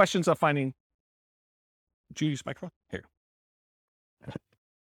 Any questions on finding? Did you use microphone? Here.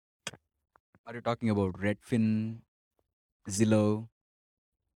 Are you talking about Redfin, Zillow?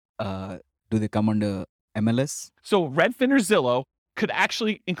 Do they come under MLS? So Redfin or Zillow could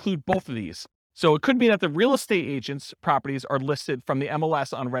actually include both of these. So it could be that the real estate agents' properties are listed from the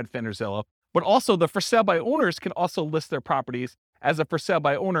MLS on Redfin or Zillow, but also the for sale by owners can also list their properties as a for sale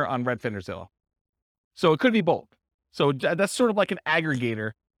by owner on Redfin or Zillow. So it could be both. So that's sort of like an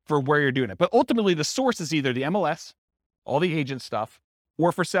aggregator for where you're doing it. But ultimately, the source is either the MLS, all the agent stuff,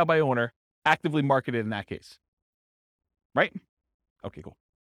 or for sale by owner, actively marketed in that case. Right? Okay, cool.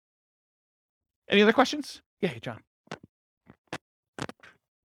 Any other questions? Yeah, hey, John.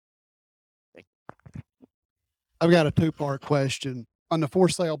 I've got a two-part question. On the for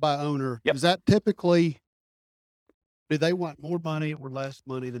sale by owner, Yep. Is that typically, do they want more money or less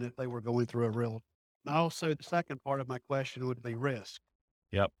money than if they were going through a realtor? And also, the second part of my question would be risk.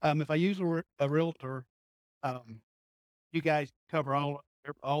 Yep. If I use a realtor, you guys cover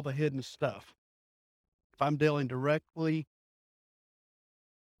all the hidden stuff. If I'm dealing directly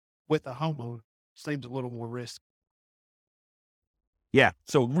with a homeowner, seems a little more risky. Yeah.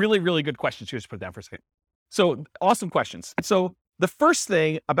 So really, really good questions. Here's put it down for a second. So awesome questions. So the first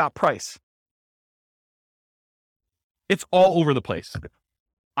thing about price, it's all over the place.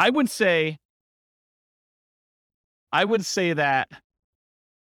 I would say that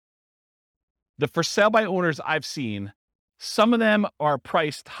the for sale by owners I've seen, some of them are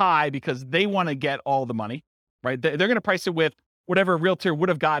priced high because they want to get all the money, right? They're going to price it with whatever a realtor would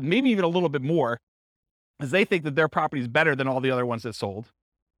have gotten, maybe even a little bit more, because they think that their property is better than all the other ones that sold.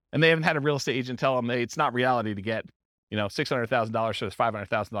 And they haven't had a real estate agent tell them it's not reality to get, $600,000 for this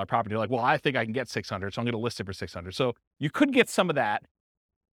 $500,000 property. They're like, well, I think I can get 600, so I'm going to list it for 600. So you could get some of that.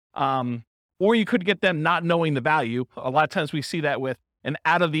 Or you could get them not knowing the value. A lot of times we see that with an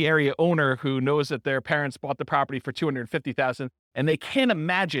out of the area owner who knows that their parents bought the property for $250,000 and they can't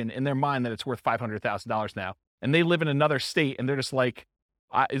imagine in their mind that it's worth $500,000 now. And they live in another state and they're just like,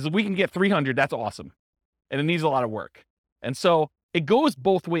 if we can get 300, that's awesome. And it needs a lot of work. And so it goes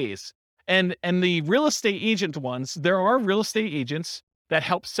both ways. And the real estate agent ones, there are real estate agents that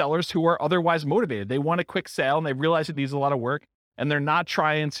help sellers who are otherwise motivated. They want a quick sale and they realize it needs a lot of work and they're not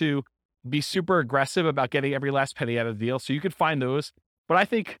trying to be super aggressive about getting every last penny out of the deal. So you could find those. But I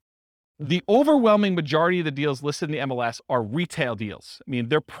think the overwhelming majority of the deals listed in the MLS are retail deals. I mean,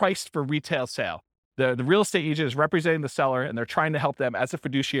 they're priced for retail sale. The real estate agent is representing the seller and they're trying to help them as a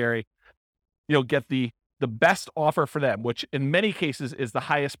fiduciary, get the best offer for them, which in many cases is the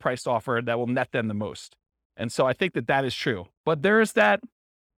highest priced offer that will net them the most. And so I think that is true. But there is that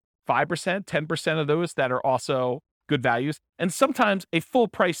 5%, 10% of those that are also good values. And sometimes a full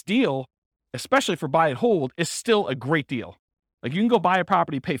price deal, especially for buy and hold, is still a great deal. Like you can go buy a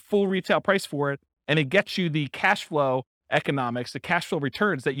property, pay full retail price for it, and it gets you the cash flow economics, the cash flow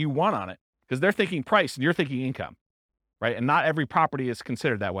returns that you want on it. Because they're thinking price and you're thinking income, right? And not every property is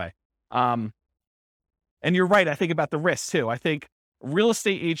considered that way. And you're right, I think about the risk too. I think a real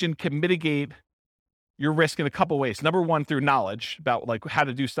estate agent can mitigate your risk in a couple ways. Number one, through knowledge about like how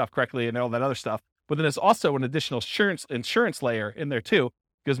to do stuff correctly and all that other stuff. But then there's also an additional insurance layer in there too,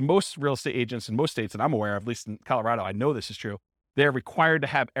 because most real estate agents in most states that I'm aware of, at least in Colorado, I know this is true, they're required to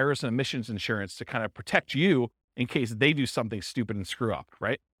have errors and omissions insurance to kind of protect you in case they do something stupid and screw up,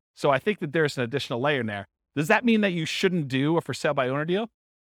 right? So I think that there's an additional layer in there. Does that mean that you shouldn't do a for sale by owner deal?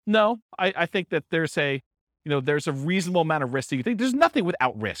 No, I think that there's a reasonable amount of risk that you think. There's nothing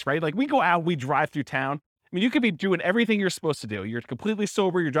without risk, right? Like we go out, we drive through town, I mean, you could be doing everything you're supposed to do. You're completely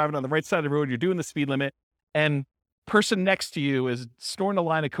sober. You're driving on the right side of the road. You're doing the speed limit, and person next to you is snorting a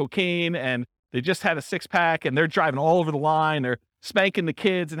line of cocaine, and they just had a 6-pack, and they're driving all over the line. They're spanking the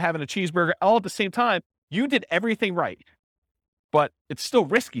kids and having a cheeseburger all at the same time. You did everything right, but it's still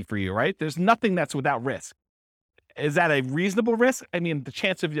risky for you, right? There's nothing that's without risk. Is that a reasonable risk? I mean, the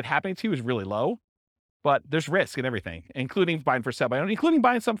chance of it happening to you is really low, but there's risk in everything, including buying for sale by owner, including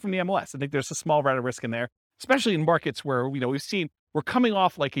buying something from the MLS. I think there's a small rate of risk in there, especially in markets where, we're coming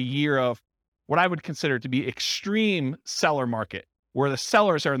off like a year of what I would consider to be extreme seller market, where the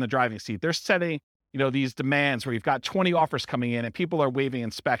sellers are in the driving seat. They're setting, these demands where you've got 20 offers coming in and people are waiving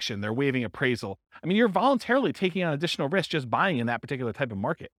inspection. They're waiving appraisal. I mean, you're voluntarily taking on additional risk just buying in that particular type of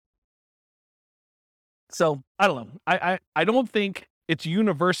market. So I don't know. I don't think it's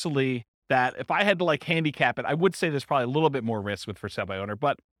universally that if I had to handicap it, I would say there's probably a little bit more risk with for sale by owner,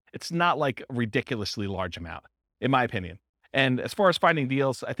 but it's not like a ridiculously large amount, in my opinion. And as far as finding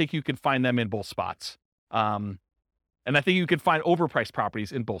deals, I think you can find them in both spots. And I think you can find overpriced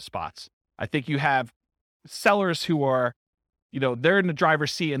properties in both spots. I think you have sellers who are, they're in the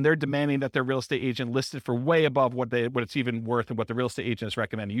driver's seat and they're demanding that their real estate agent listed for way above what it's even worth and what the real estate agent is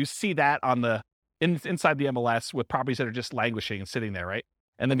recommending. You see that on inside the MLS with properties that are just languishing and sitting there, right?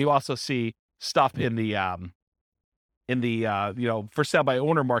 And then you also see stuff in the for sale by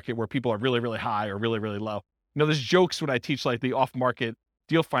owner market where people are really, really high or really, really low. There's jokes when I teach the off-market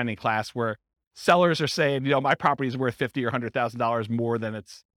deal finding class where sellers are saying, my property is worth $50,000 or $100,000 more than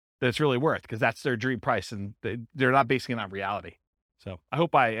it's really worth, because that's their dream price, and they're not basing it on reality. So I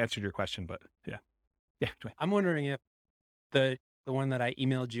hope I answered your question, but yeah. Dwayne. I'm wondering if the one that I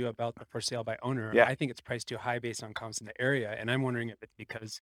emailed you about the for sale by owner, Yeah. I think it's priced too high based on comps in the area. And I'm wondering if it's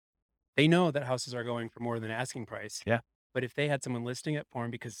because they know that houses are going for more than asking price. Yeah. But if they had someone listing it for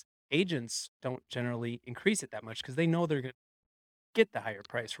them, because agents don't generally increase it that much because they know they're going to get the higher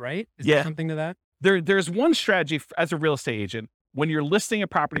price, right? Is there something to that? There's one strategy as a real estate agent when you're listing a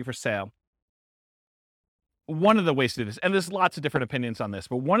property for sale. One of the ways to do this, and there's lots of different opinions on this,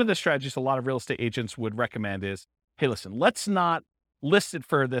 but one of the strategies a lot of real estate agents would recommend is, hey, listen, let's not list it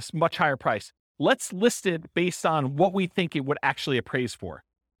for this much higher price. Let's list it based on what we think it would actually appraise for.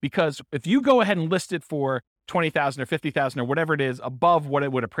 Because if you go ahead and list it for $20,000 or $50,000 or whatever it is above what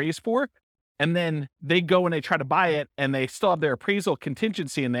it would appraise for, and then they go and they try to buy it and they still have their appraisal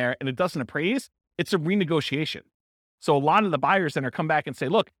contingency in there and it doesn't appraise, it's a renegotiation. So a lot of the buyers then are come back and say,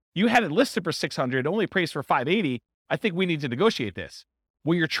 look, you had it listed for $600, only appraised for $580. I think we need to negotiate this.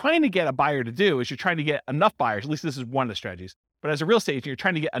 What you're trying to get a buyer to do is you're trying to get enough buyers, at least this is one of the strategies, but as a real estate agent, you're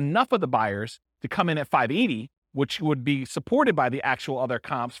trying to get enough of the buyers to come in at $580, which would be supported by the actual other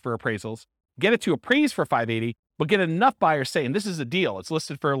comps for appraisals, get it to appraise for $580, but get enough buyers saying this is a deal. It's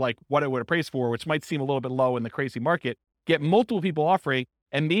listed for what it would appraise for, which might seem a little bit low in the crazy market. Get multiple people offering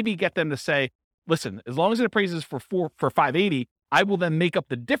and maybe get them to say, listen, as long as it appraises for $580, I will then make up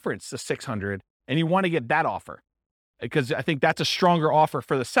the difference to $600. And you want to get that offer because I think that's a stronger offer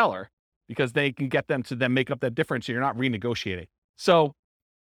for the seller because they can get them to then make up that difference. So you're not renegotiating. So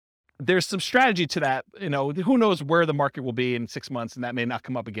there's some strategy to that. Who knows where the market will be in 6 months, and that may not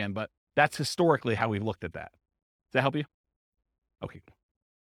come up again, but that's historically how we've looked at that. Does that help you? Okay.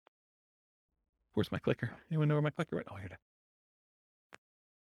 Where's my clicker? Anyone know where my clicker went? Oh, here it is.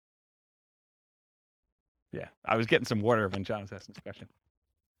 Yeah, I was getting some water when John was asking this question.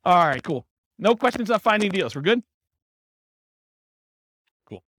 All right, cool. No questions on finding deals. We're good?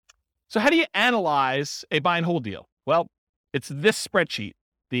 Cool. So how do you analyze a buy and hold deal? Well, it's this spreadsheet,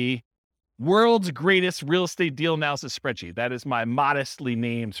 the world's greatest real estate deal analysis spreadsheet. That is my modestly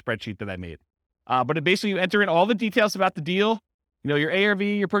named spreadsheet that I made. But it basically, you enter in all the details about the deal, your ARV,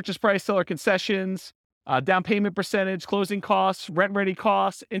 your purchase price, seller concessions, down payment percentage, closing costs, rent ready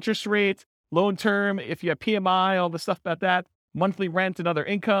costs, interest rate, loan term, if you have PMI, all the stuff about that, monthly rent and other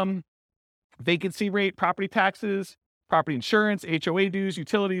income, vacancy rate, property taxes, property insurance, HOA dues,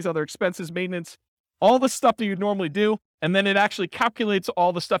 utilities, other expenses, maintenance, all the stuff that you normally do. And then it actually calculates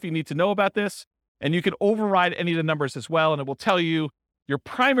all the stuff you need to know about this. And you can override any of the numbers as well. And it will tell you you're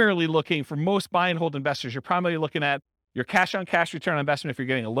primarily looking for most buy and hold investors. You're primarily looking at your cash on cash return on investment if you're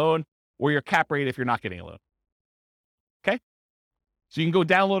getting a loan or your cap rate if you're not getting a loan. Okay. So you can go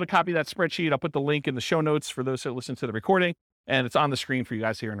download a copy of that spreadsheet. I'll put the link in the show notes for those that listen to the recording, and it's on the screen for you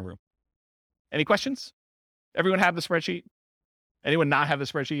guys here in the room. Any questions? Everyone have the spreadsheet? Anyone not have the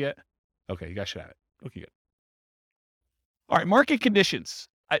spreadsheet yet? Okay, you guys should have it. Okay, good. All right, market conditions.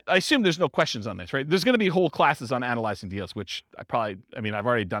 I assume there's no questions on this, right? There's going to be whole classes on analyzing deals, which I've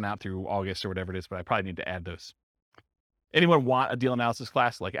already done out through August or whatever it is, but I probably need to add those. Anyone want a deal analysis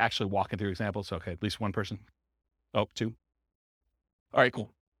class, like actually walking through examples? Okay, at least one person. Oh, two. All right, cool.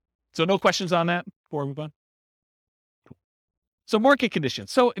 So no questions on that before we move on? Cool. So market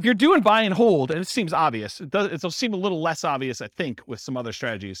conditions. So if you're doing buy and hold, and it seems obvious, it'll seem a little less obvious, I think, with some other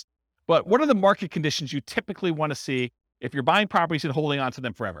strategies. But what are the market conditions you typically want to see if you're buying properties and holding on to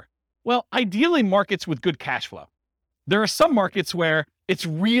them forever? Well, ideally markets with good cash flow. There are some markets where it's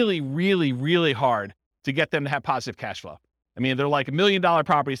really, really, really hard to get them to have positive cash flow. I mean, they're like $1 million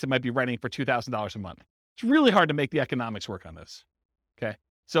properties that might be renting for $2,000 a month. It's really hard to make the economics work on this. Okay.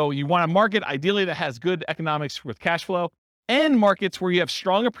 So you want a market ideally that has good economics with cash flow, and markets where you have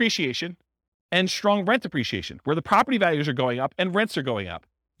strong appreciation and strong rent appreciation, where the property values are going up and rents are going up.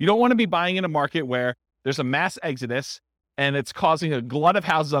 You don't want to be buying in a market where there's a mass exodus and it's causing a glut of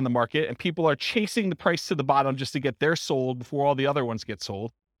houses on the market and people are chasing the price to the bottom just to get theirs sold before all the other ones get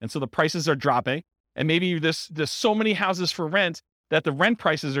sold. And so the prices are dropping. And maybe there's so many houses for rent that the rent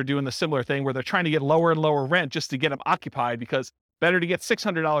prices are doing the similar thing where they're trying to get lower and lower rent just to get them occupied, because better to get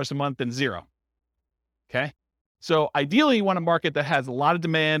 $600 a month than zero. Okay. So ideally you want a market that has a lot of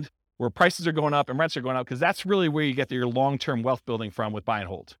demand, where prices are going up and rents are going up, because that's really where you get your long-term wealth building from with buy and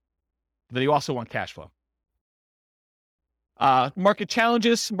hold. But then you also want cash flow. Market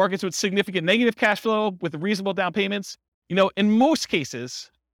challenges, markets with significant negative cash flow with reasonable down payments. In most cases,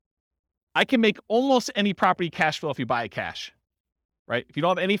 I can make almost any property cash flow if you buy it cash, right? If you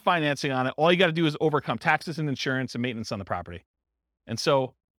don't have any financing on it, all you got to do is overcome taxes and insurance and maintenance on the property. And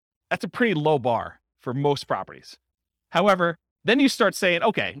so that's a pretty low bar for most properties. However, then you start saying,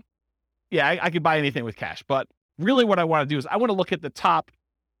 okay, yeah, I could buy anything with cash, but really what I want to do is I want to look at the top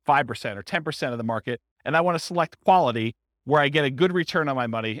 5% or 10% of the market, and I want to select quality where I get a good return on my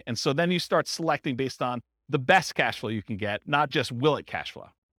money. And so then you start selecting based on the best cash flow you can get, not just will it cash flow.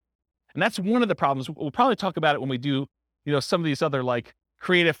 And that's one of the problems. We'll probably talk about it when we do, some of these other like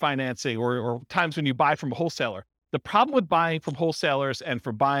creative financing or times when you buy from a wholesaler. The problem with buying from wholesalers and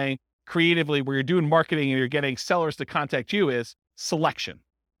for buying creatively where you're doing marketing and you're getting sellers to contact you is selection.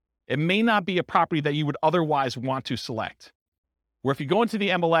 It may not be a property that you would otherwise want to select. Where if you go into the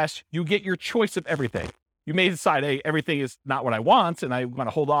MLS, you get your choice of everything. You may decide, hey, everything is not what I want, and I want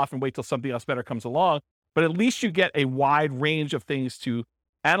to hold off and wait till something else better comes along. But at least you get a wide range of things to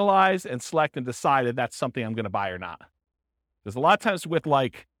analyze and select and decide if that's something I'm going to buy or not. There's a lot of times with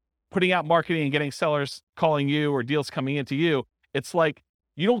like putting out marketing and getting sellers calling you or deals coming into you, it's like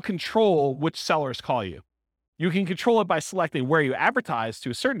you don't control which sellers call you. You can control it by selecting where you advertise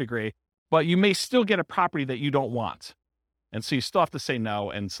to a certain degree, but you may still get a property that you don't want. And so you still have to say no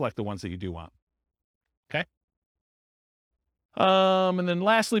and select the ones that you do want. Okay. And then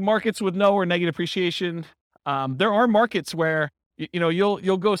lastly, markets with no or negative appreciation. There are markets where,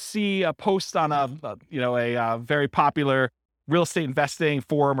 you'll go see a post on a very popular real estate investing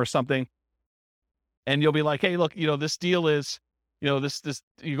forum or something. And you'll be like, hey, look, this deal is, this,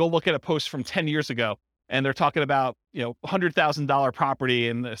 you go look at a post from 10 years ago and they're talking about, $100,000 property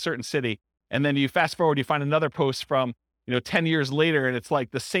in a certain city. And then you fast forward, you find another post from, 10 years later, and it's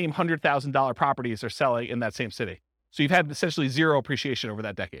like the same $100,000 properties are selling in that same city. So you've had essentially zero appreciation over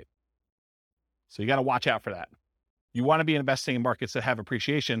that decade. So you got to watch out for that. You want to be investing in markets that have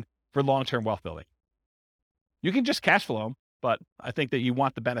appreciation for long-term wealth building. You can just cash flow them, but I think that you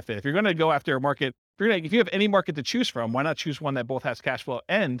want the benefit. If you're going to go after a market, if you have any market to choose from, why not choose one that both has cash flow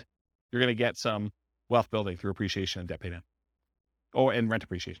and you're going to get some wealth building through appreciation and debt pay down, and rent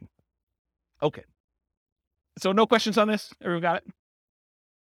appreciation. Okay. So no questions on this? Everyone got it?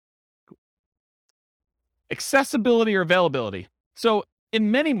 Cool. Accessibility or availability. So in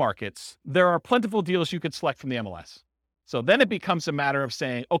many markets, there are plentiful deals you could select from the MLS. So then it becomes a matter of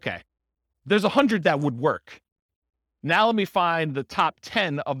saying, okay, there's 100 that would work. Now let me find the top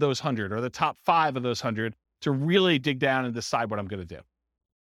 10 of those 100 or the top 5 of those 100 to really dig down and decide what I'm going to do.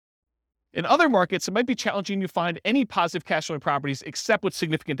 In other markets, it might be challenging to find any positive cash flowing properties except with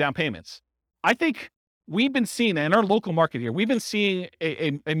significant down payments. I think we've been seeing, in our local market here, we've been seeing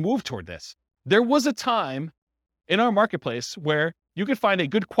a move toward this. There was a time in our marketplace where you could find a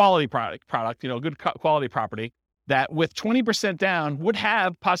good quality product, good quality property that with 20% down would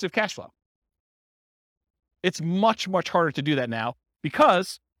have positive cash flow. It's much, much harder to do that now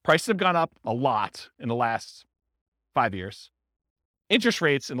because prices have gone up a lot in the last 5 years. Interest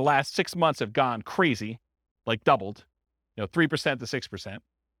rates in the last 6 months have gone crazy, like doubled, 3% to 6%.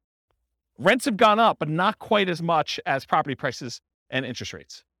 Rents have gone up, but not quite as much as property prices and interest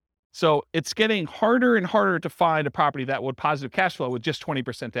rates. So it's getting harder and harder to find a property that would positive cash flow with just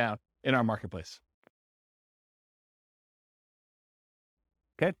 20% down in our marketplace.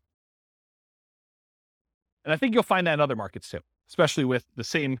 Okay. And I think you'll find that in other markets too, especially with the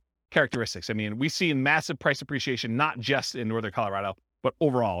same characteristics. I mean, we see massive price appreciation, not just in Northern Colorado, but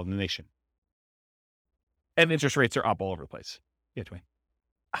overall in the nation. And interest rates are up all over the place. Yeah, Dwayne.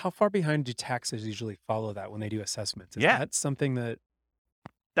 How far behind do taxes usually follow that when they do assessments? Is that something that...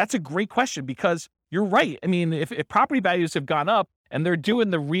 That's a great question, because you're right. I mean, if property values have gone up and they're doing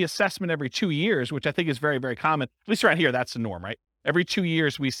the reassessment every 2 years, which I think is very, very common, at least around here, that's the norm, right? Every 2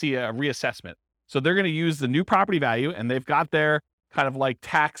 years, we see a reassessment. So they're going to use the new property value, and they've got their kind of like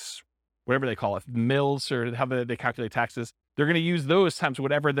tax, whatever they call it, mills, or how they calculate taxes. They're going to use those times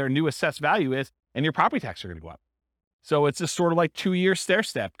whatever their new assessed value is, and your property taxes are going to go up. So it's just sort of like 2-year stair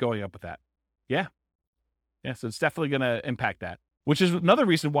step going up with that. Yeah. So it's definitely going to impact that, which is another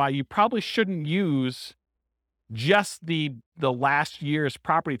reason why you probably shouldn't use just the last year's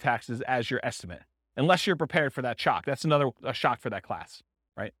property taxes as your estimate, unless you're prepared for that shock. That's another shock for that class,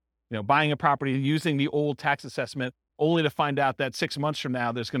 right? Buying a property using the old tax assessment only to find out that 6 months from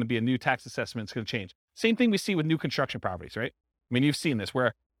now, there's going to be a new tax assessment. It's going to change. Same thing we see with new construction properties, right? I mean, you've seen this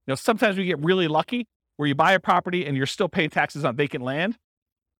where, sometimes we get really lucky where you buy a property and you're still paying taxes on vacant land.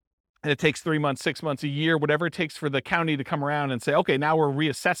 And it takes 3 months, 6 months, a year, whatever it takes for the county to come around and say, okay, now we're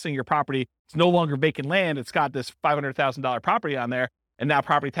reassessing your property. It's no longer vacant land. It's got this $500,000 property on there. And now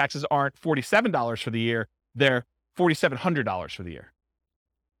property taxes aren't $47 for the year. They're $4,700 for the year.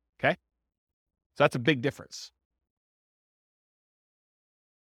 Okay. So that's a big difference.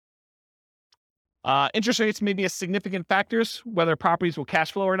 Interest rates may be a significant factors, whether properties will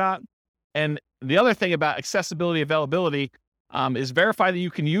cash flow or not. And the other thing about accessibility, availability, is verify that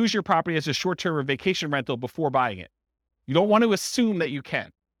you can use your property as a short-term or vacation rental before buying it. You don't want to assume that you can.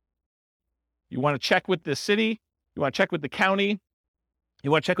 You want to check with the city. You want to check with the county.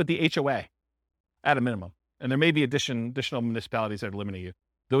 You want to check with the HOA at a minimum. And there may be additional municipalities that are limiting you.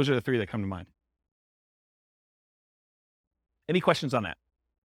 Those are the 3 that come to mind. Any questions on that?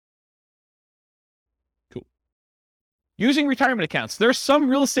 Cool. Using retirement accounts. There's some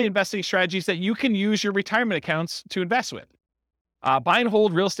real estate investing strategies that you can use your retirement accounts to invest with. Buy and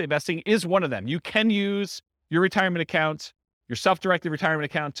hold real estate investing is one of them. You can use your retirement account, your self-directed retirement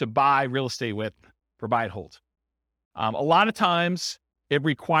account, to buy real estate with for buy and hold. A lot of times it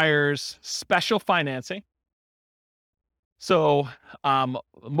requires special financing. So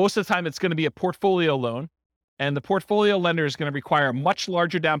most of the time it's going to be a portfolio loan, and the portfolio lender is going to require a much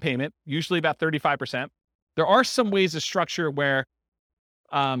larger down payment, usually about 35%. There are some ways to structure where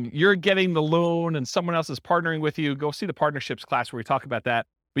you're getting the loan and someone else is partnering with you. Go see the partnerships class where we talk about that.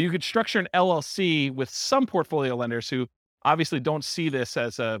 But you could structure an LLC with some portfolio lenders who obviously don't see this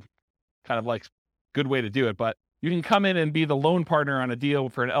as a kind of like good way to do it. But you can come in and be the loan partner on a deal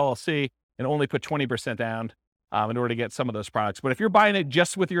for an LLC and only put 20% down in order to get some of those products. But if you're buying it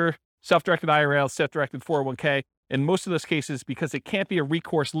just with your self-directed IRA, self-directed 401k, in most of those cases, because it can't be a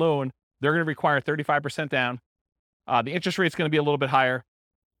recourse loan, they're going to require 35% down. The interest rate is going to be a little bit higher.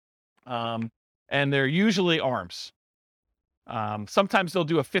 And they're usually ARMs. Sometimes they'll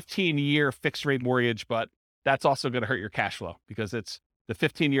do a 15-year fixed rate mortgage, but that's also going to hurt your cash flow because it's the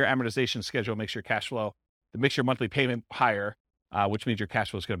 15-year amortization schedule makes your cash flow, it makes your monthly payment higher, which means your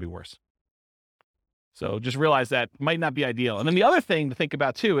cash flow is going to be worse. So just realize that might not be ideal. And then the other thing to think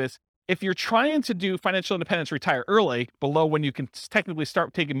about too is if you're trying to do financial independence, retire early, below when you can technically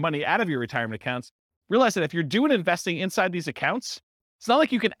start taking money out of your retirement accounts, realize that if you're doing investing inside these accounts, it's not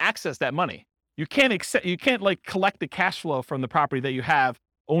like you can access that money. You can't like collect the cash flow from the property that you have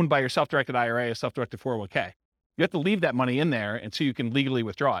owned by your self-directed IRA or self-directed 401k. You have to leave that money in there until you can legally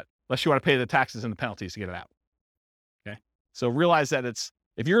withdraw it, unless you want to pay the taxes and the penalties to get it out. Okay. So realize that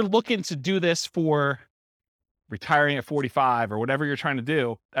if you're looking to do this for retiring at 45 or whatever you're trying to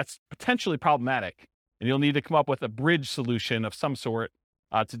do, that's potentially problematic. And you'll need to come up with a bridge solution of some sort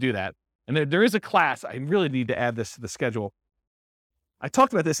to do that. And there is a class, I really need to add this to the schedule. I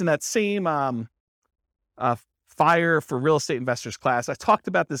talked about this in that same Fire for Real Estate Investors class. I talked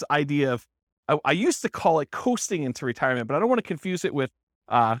about this idea of, I used to call it coasting into retirement, but I don't want to confuse it with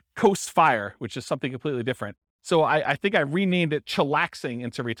Coast Fire, which is something completely different. So I think I renamed it chillaxing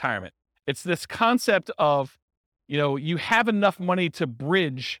into retirement. It's this concept of, you have enough money to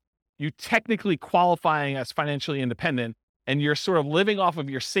bridge, you technically qualifying as financially independent, and you're sort of living off of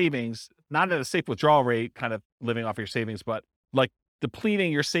your savings, not at a safe withdrawal rate, kind of living off your savings, but like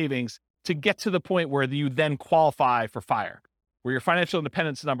depleting your savings to get to the point where you then qualify for FIRE, where your financial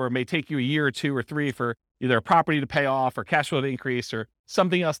independence number may take you a year or 2 or 3 for either a property to pay off or cash flow to increase or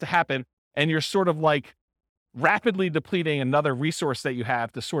something else to happen. And you're sort of like rapidly depleting another resource that you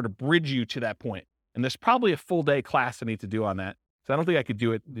have to sort of bridge you to that point. And there's probably a full day class I need to do on that. So I don't think I could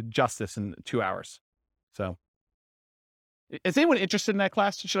do it justice in 2 hours. So is anyone interested in that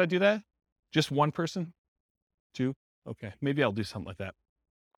class? Should I do that? Just one person? Two? Okay. Maybe I'll do something like that.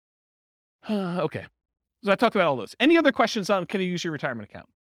 Okay. So I talked about all those. Any other questions on can you use your retirement account?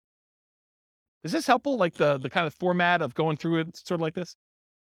 Is this helpful? Like the kind of format of going through it sort of like this?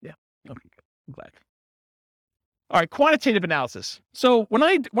 Yeah. Okay, good. I'm glad. All right, quantitative analysis. So when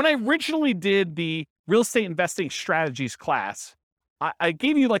I originally did the real estate investing strategies class, I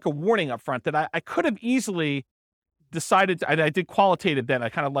gave you like a warning up front that I could have easily decided, I did qualitative then. I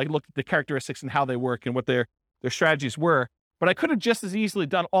kind of like looked at the characteristics and how they work and what their strategies were. But I could have just as easily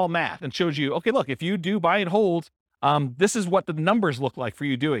done all math and showed you, okay, look, if you do buy and hold, this is what the numbers look like for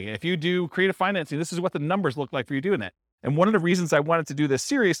you doing it. If you do creative financing, this is what the numbers look like for you doing it. And one of the reasons I wanted to do this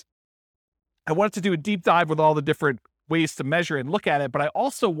series, I wanted to do a deep dive with all the different ways to measure and look at it, but I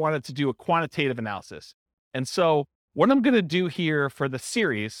also wanted to do a quantitative analysis. And so what I'm going to do here for the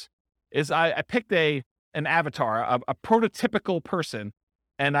series is I picked an avatar, a prototypical person,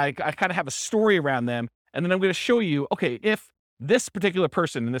 and I kind of have a story around them. And then I'm going to show you, okay, if this particular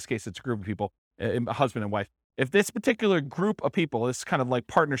person, in this case, it's a group of people, a husband and wife, if this particular group of people, this kind of like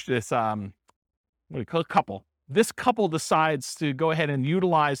partnership, this, what do you call it, couple, this couple decides to go ahead and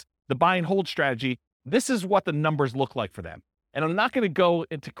utilize the buy and hold strategy, this is what the numbers look like for them. And I'm not going to go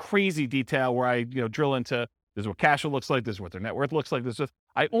into crazy detail where I, drill into, this is what cash flow looks like, this is what their net worth looks like,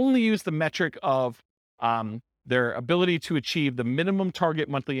 I only use the metric of their ability to achieve the minimum target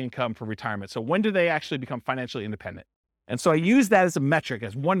monthly income for retirement. So when do they actually become financially independent? And so I use that as a metric,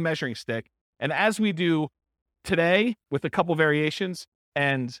 as one measuring stick. And as we do today with a couple variations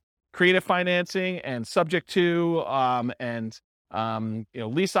and creative financing and subject to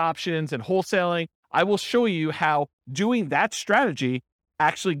lease options and wholesaling, I will show you how doing that strategy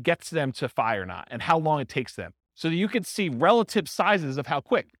actually gets them to FI or not and how long it takes them. So that you can see relative sizes of how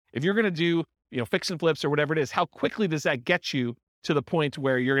quick. If you're going to do fix and flips or whatever it is, how quickly does that get you to the point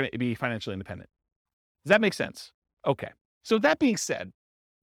where you're going to be financially independent? Does that make sense? Okay. So that being said,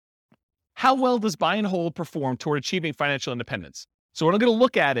 how well does buy and hold perform toward achieving financial independence? So what I'm going to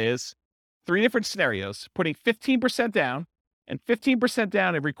look at is 3 different scenarios, putting 15% down, and 15%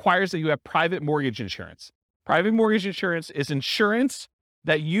 down, it requires that you have private mortgage insurance. Private mortgage insurance is insurance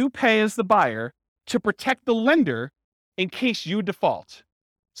that you pay as the buyer to protect the lender in case you default.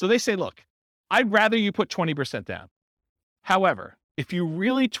 So they say, look, I'd rather you put 20% down. However, if you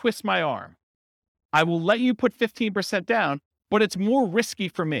really twist my arm, I will let you put 15% down, but it's more risky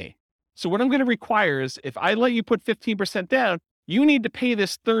for me. So what I'm going to require is if I let you put 15% down, you need to pay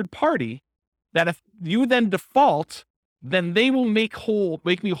this third party that if you then default, then they will make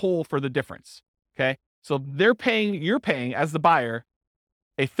me whole for the difference. Okay. So you're paying as the buyer,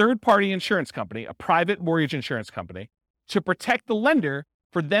 a third party insurance company, a private mortgage insurance company, to protect the lender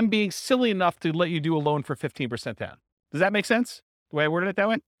for them being silly enough to let you do a loan for 15% down. Does that make sense? The way I worded it that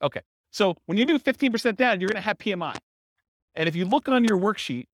way? Okay. So when you do 15% down, you're going to have PMI. And if you look on your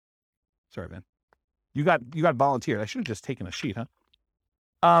worksheet, sorry, man, you got volunteered. I should have just taken a sheet,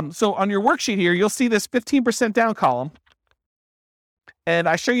 huh? So on your worksheet here, you'll see this 15% down column. And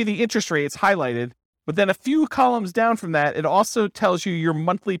I show you the interest rates highlighted, but then a few columns down from that, it also tells you your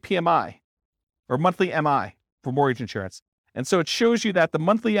monthly PMI or monthly MI for mortgage insurance. And so it shows you that the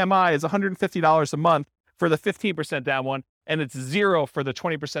monthly MI is $150 a month for the 15% down one, and it's 0 for the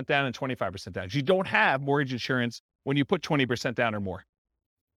 20% down and 25% down. You don't have mortgage insurance when you put 20% down or more.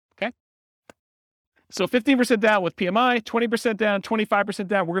 Okay? So 15% down with PMI, 20% down, 25%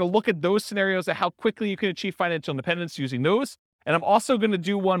 down. We're going to look at those scenarios of how quickly you can achieve financial independence using those. And I'm also going to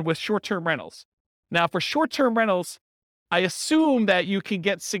do one with short-term rentals. Now, for short-term rentals, I assume that you can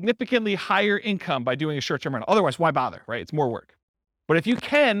get significantly higher income by doing a short-term rental. Otherwise, why bother, right? It's more work. But if you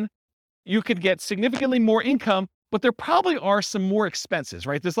could get significantly more income, but there probably are some more expenses,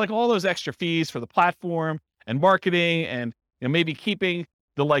 right? There's like all those extra fees for the platform and marketing and maybe keeping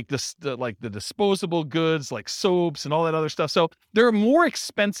the disposable goods like soaps and all that other stuff. So there are more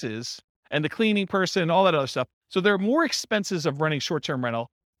expenses and the cleaning person and all that other stuff. So there are more expenses of running short-term rental,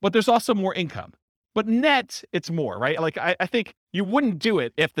 but there's also more income. But net, it's more, right? Like I think you wouldn't do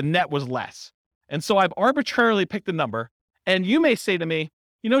it if the net was less. And so I've arbitrarily picked a number. And you may say to me,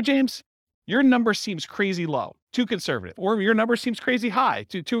 James, your number seems crazy low, too conservative, or your number seems crazy high,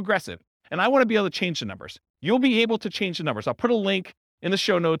 too aggressive. And I want to be able to change the numbers. You'll be able to change the numbers. I'll put a link in the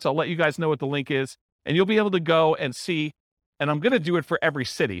show notes. I'll let you guys know what the link is, and you'll be able to go and see. And I'm going to do it for every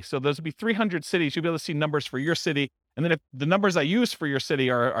city. So there's will be 300 cities. You'll be able to see numbers for your city. And then if the numbers I use for your city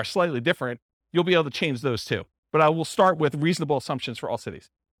are slightly different, you'll be able to change those too. But I will start with reasonable assumptions for all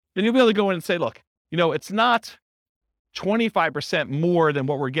cities. Then you'll be able to go in and say, look, it's not 25% more than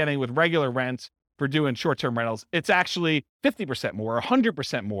what we're getting with regular rent for doing short-term rentals, it's actually 50% more,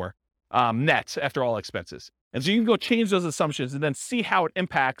 100% more net after all expenses. And so you can go change those assumptions and then see how it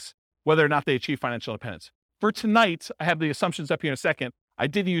impacts whether or not they achieve financial independence. For tonight, I have the assumptions up here in a second. I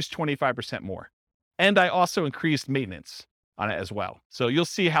did use 25% more. And I also increased maintenance on it as well. So you'll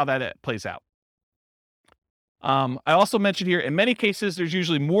see how that plays out. I also mentioned here, in many cases, there's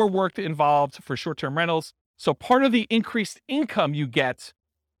usually more work involved for short-term rentals. So part of the increased income you get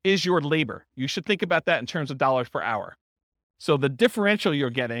is your labor. You should think about that in terms of dollars per hour. So the differential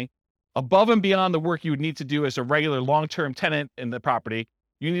you're getting above and beyond the work you would need to do as a regular long-term tenant in the property,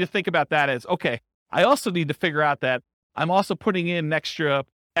 you need to think about that as, okay, I also need to figure out that I'm also putting in an extra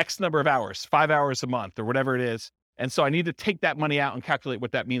X number of hours, 5 hours a month or whatever it is. And so I need to take that money out and calculate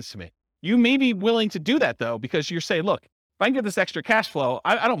what that means to me. You may be willing to do that though, because you're saying, look, if I can get this extra cash flow,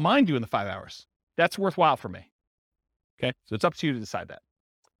 I don't mind doing the 5 hours. That's worthwhile for me. Okay. So it's up to you to decide that.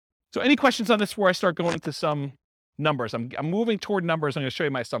 So any questions on this before I start going into some numbers? I'm moving toward numbers. I'm going to show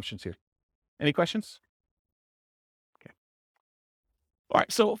you my assumptions here. Any questions? Okay. All right.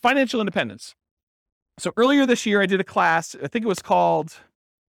 So financial independence. So earlier this year, I did a class, I think it was called,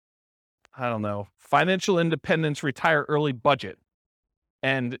 Financial Independence Retire Early Budget.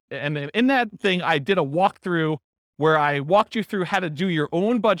 And in that thing, I did a walkthrough where I walked you through how to do your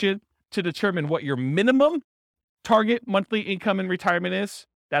own budget to determine what your minimum target monthly income in retirement is.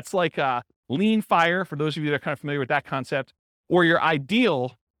 That's like lean fire, for those of you that are kind of familiar with that concept, or your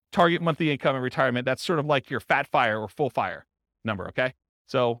ideal target monthly income in retirement. That's sort of like your fat fire or full fire number, okay?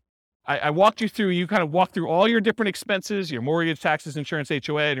 So I walked you through, you kind of walked through all your different expenses, your mortgage, taxes, insurance,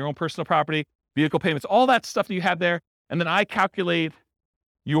 HOA, and your own personal property, vehicle payments, all that stuff that you have there. And then I calculate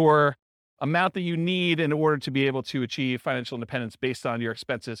your amount that you need in order to be able to achieve financial independence based on your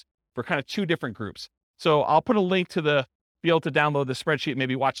expenses for kind of two different groups. So I'll put a link to be able to download the spreadsheet,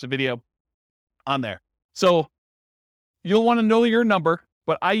 maybe watch the video on there. So you'll want to know your number,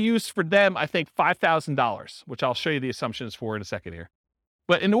 but I used for them, I think $5,000, which I'll show you the assumptions for in a second here.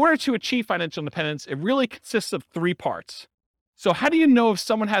 But in order to achieve financial independence, it really consists of three parts. So how do you know if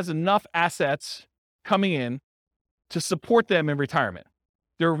someone has enough assets coming in to support them in retirement?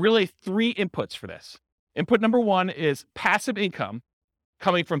 There are really three inputs for this. Input number one is passive income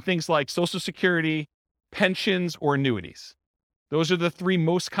coming from things like Social Security, pensions, or annuities. Those are the three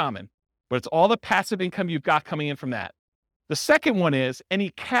most common, but it's all the passive income you've got coming in from that. The second one is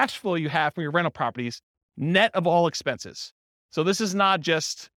any cash flow you have from your rental properties, net of all expenses. So this is not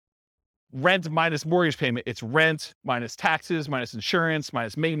just rent minus mortgage payment. It's rent minus taxes, minus insurance,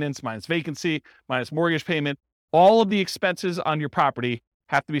 minus maintenance, minus vacancy, minus mortgage payment. All of the expenses on your property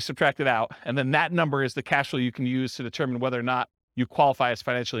have to be subtracted out. And then that number is the cash flow you can use to determine whether or not you qualify as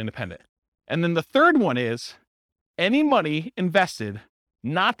financially independent. And then the third one is any money invested,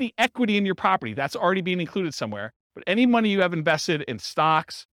 not the equity in your property, that's already being included somewhere, but any money you have invested in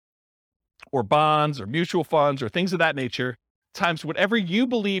stocks or bonds or mutual funds or things of that nature, times whatever you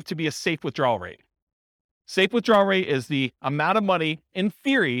believe to be a safe withdrawal rate. Safe withdrawal rate is the amount of money, in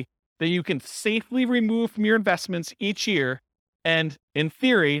theory, that you can safely remove from your investments each year and, in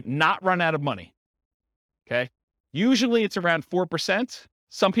theory, not run out of money. Okay? Usually it's around 4%.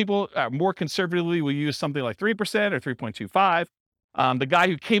 Some people more conservatively will use something like 3% or 3.25. The guy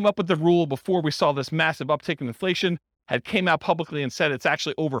who came up with the rule before we saw this massive uptick in inflation had came out publicly and said it's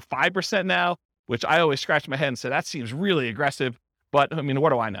actually over 5% now, which I always scratch my head and say, that seems really aggressive. But I mean,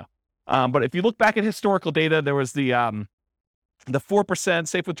 what do I know? But if you look back at historical data, there was the 4%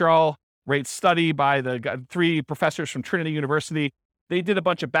 safe withdrawal rate study by the three professors from Trinity University. They did a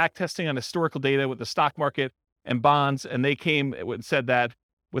bunch of back testing on historical data with the stock market and bonds, and they came and said that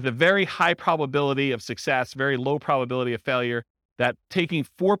with a very high probability of success, very low probability of failure, that taking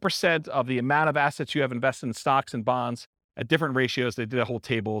 4% of the amount of assets you have invested in stocks and bonds at different ratios, they did a whole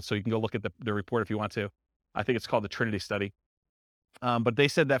table, so you can go look at the report if you want to. I think it's called the Trinity study. But they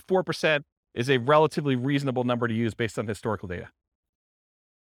said that 4% is a relatively reasonable number to use based on historical data.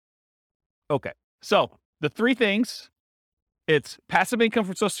 Okay, so the three things, it's passive income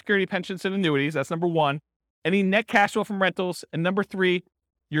from Social Security, pensions, and annuities. That's number one. Any net cash flow from rentals. And number three,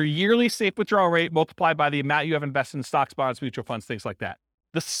 your yearly safe withdrawal rate multiplied by the amount you have invested in stocks, bonds, mutual funds, things like that.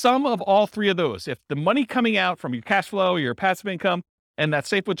 The sum of all three of those, if the money coming out from your cash flow, your passive income, and that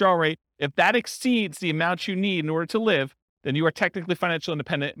safe withdrawal rate, if that exceeds the amount you need in order to live, then you are technically financially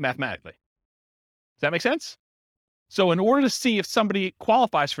independent mathematically. Does that make sense? So in order to see if somebody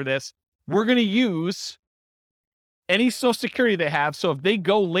qualifies for this, we're going to use any Social Security they have. So if they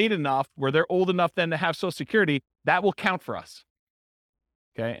go late enough where they're old enough then to have Social Security, that will count for us.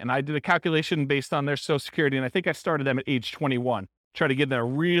 Okay. And I did a calculation based on their Social Security, and I think I started them at age 21, try to give them a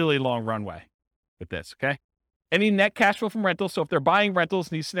really long runway. with this, okay? Any net cash flow from rentals. So if they're buying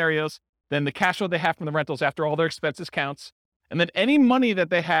rentals in these scenarios, then the cash flow they have from the rentals after all their expenses counts. And then any money that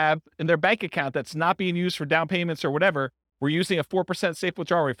they have in their bank account that's not being used for down payments or whatever, we're using a 4% safe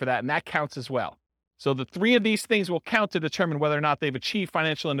withdrawal rate for that, and that counts as well. So the three of these things will count to determine whether or not they've achieved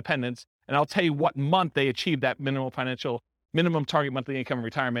financial independence. And I'll tell you what month they achieved that minimum target monthly income in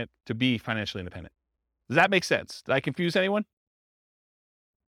retirement to be financially independent. Does that make sense? Did I confuse anyone?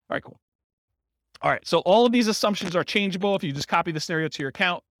 All right, cool. All right, so all of these assumptions are changeable if you just copy the scenario to your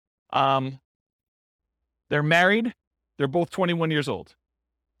account. They're married. They're both 21 years old.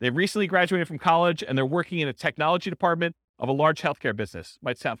 They've recently graduated from college, and they're working in a technology department of a large healthcare business.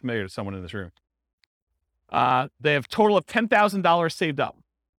 Might sound familiar to someone in this room. They have a total of $10,000 saved up.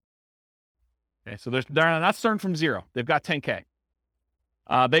 Okay, so they're not starting from zero. They've got 10K.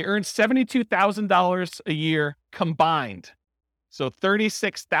 They earn $72,000 a year combined. So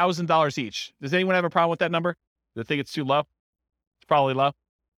 $36,000 each. Does anyone have a problem with that number? Do they think it's too low? It's probably low.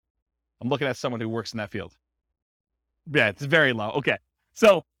 I'm looking at someone who works in that field. Yeah, it's very low. Okay.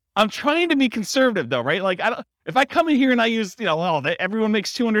 So I'm trying to be conservative though, right? Like if I come in here and I use, everyone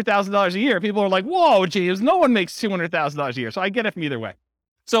makes $200,000 a year, people are like, whoa, James, no one makes $200,000 a year. So I get it from either way.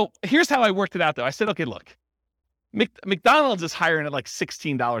 So here's how I worked it out though. I said, okay, look, McDonald's is hiring at like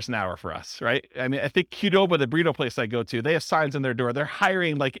 $16 an hour for us, right? I mean, I think Qdoba, the burrito place I go to, they have signs on their door. They're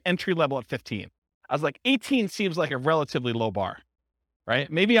hiring like entry level at 15. I was like, 18 seems like a relatively low bar,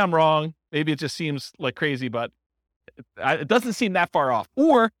 right? Maybe I'm wrong. Maybe it just seems like crazy, but it doesn't seem that far off.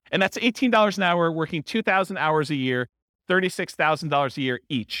 And that's $18 an hour, working 2,000 hours a year, $36,000 a year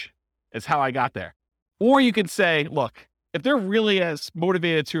each is how I got there. Or you could say, look, if they're really as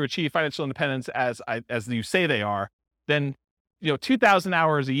motivated to achieve financial independence as you say they are, then 2,000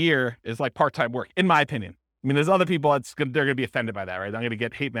 hours a year is like part-time work, in my opinion. I mean, there's other people they're going to be offended by that, right? I'm going to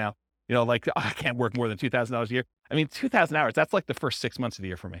get hate mail, I can't work more than $2,000 a year. I mean, 2,000 hours, that's like the first 6 months of the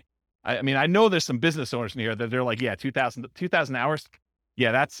year for me. I mean, I know there's some business owners in here that they're like, yeah, 2,000 hours.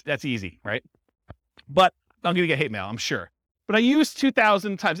 Yeah, that's easy, right? But I'm going to get hate mail, I'm sure. But I use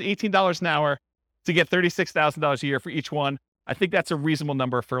 2,000 times $18 an hour to get $36,000 a year for each one. I think that's a reasonable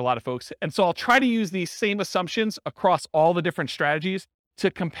number for a lot of folks. And so I'll try to use these same assumptions across all the different strategies to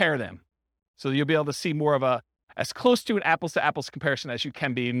compare them. So you'll be able to see more of as close to an apples to apples comparison as you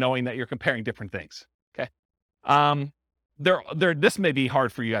can be, knowing that you're comparing different things. Okay. This may be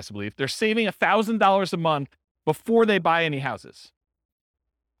hard for you guys to believe. They're saving $1,000 a month before they buy any houses.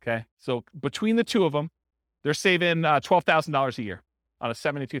 Okay. So between the two of them, they're saving $12,000 a year on a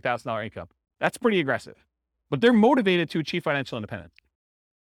 $72,000 income. That's pretty aggressive, but they're motivated to achieve financial independence.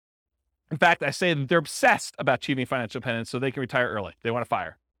 In fact, I say that they're obsessed about achieving financial independence so they can retire early. They want to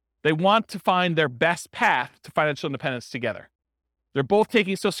fire. They want to find their best path to financial independence together. They're both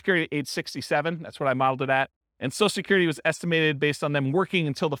taking Social Security at age 67. That's what I modeled it at. And Social Security was estimated based on them working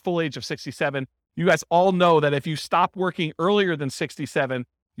until the full age of 67. You guys all know that if you stop working earlier than 67,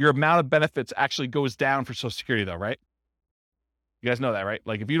 your amount of benefits actually goes down for Social Security though, right? You guys know that, right?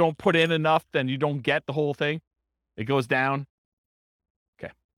 Like if you don't put in enough, then you don't get the whole thing. It goes down.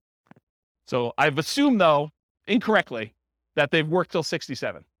 Okay. So I've assumed though, incorrectly, that they've worked till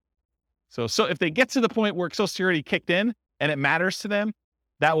 67. So if they get to the point where Social Security kicked in and it matters to them,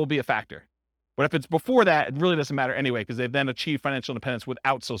 that will be a factor. But if it's before that, it really doesn't matter anyway, because they've then achieved financial independence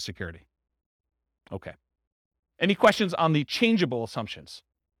without Social Security. Okay. Any questions on the changeable assumptions?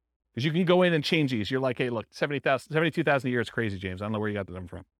 Because you can go in and change these. You're like, hey, look, 72,000 a year is crazy, James. I don't know where you got the number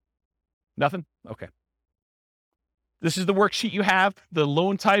from. Nothing? Okay. This is the worksheet you have, the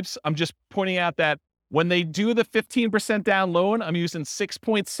loan types. I'm just pointing out that when they do the 15% down loan, I'm using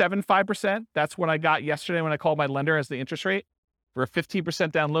 6.75%. That's what I got yesterday when I called my lender as the interest rate for a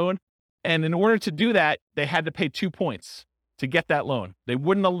 15% down loan. And in order to do that, they had to pay 2 points to get that loan. They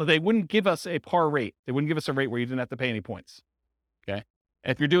wouldn't give us a par rate. They wouldn't give us a rate where you didn't have to pay any points. Okay.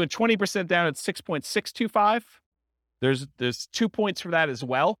 And if you're doing 20% down at 6.625, there's 2 points for that as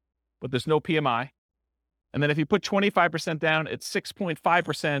well, but there's no PMI. And then if you put 25% down at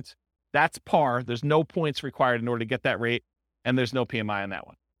 6.5%, that's par. There's no points required in order to get that rate, and there's no PMI on that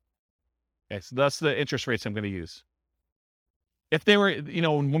one. Okay, so that's the interest rates I'm going to use. If they were,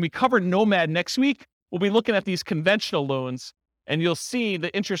 when we cover Nomad next week, we'll be looking at these conventional loans, and you'll see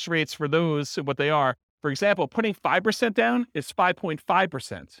the interest rates for those, what they are. For example, putting 5% down is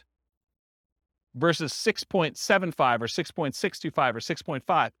 5.5% versus 6.75 or 6.625 or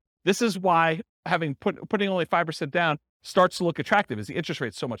 6.5. This is why putting only 5% down starts to look attractive, is the interest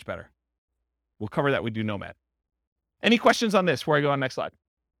rate's so much better. We'll cover that. We do Nomad. Any questions on this before I go on next slide?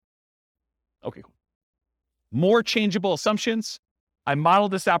 Okay, cool. More changeable assumptions. I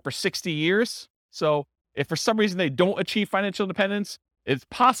modeled this out for 60 years. So if for some reason they don't achieve financial independence, it's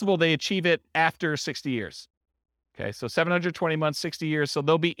possible they achieve it after 60 years. Okay, so 720 months, 60 years. So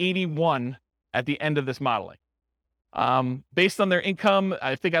they'll be 81 at the end of this modeling. Based on their income,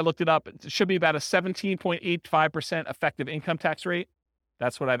 I think I looked it up. It should be about a 17.85% effective income tax rate.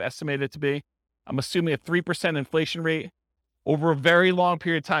 That's what I've estimated it to be. I'm assuming a 3% inflation rate over a very long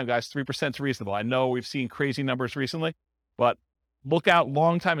period of time, guys. 3% is reasonable. I know we've seen crazy numbers recently, but look out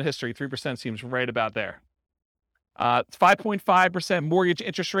long time in history. 3% seems right about there. 5.5% mortgage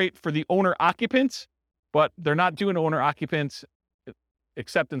interest rate for the owner occupant, but they're not doing owner occupants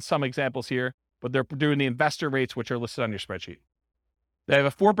except in some examples here, but they're doing the investor rates, which are listed on your spreadsheet. They have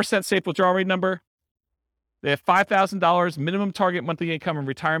a 4% safe withdrawal rate number. They have $5,000 minimum target monthly income in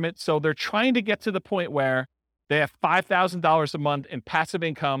retirement. So they're trying to get to the point where they have $5,000 a month in passive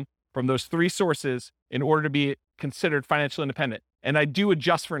income from those three sources in order to be considered financially independent. And I do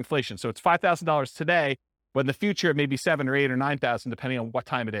adjust for inflation. So it's $5,000 today, but in the future, it may be $7,000 or $8,000 or $9,000, depending on what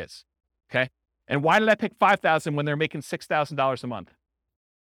time it is. Okay. And why did I pick $5,000 when they're making $6,000 a month?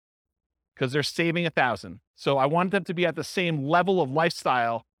 Because they're saving $1,000. So I want them to be at the same level of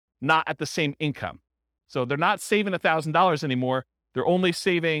lifestyle, not at the same income. So they're not saving $1,000 anymore. They're only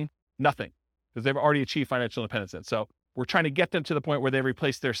saving nothing because they've already achieved financial independence. And so we're trying to get them to the point where they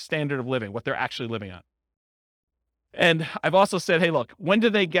replace their standard of living, what they're actually living on. And I've also said, hey, look, when do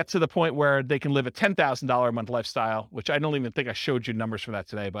they get to the point where they can live a $10,000 a month lifestyle, which I don't even think I showed you numbers for that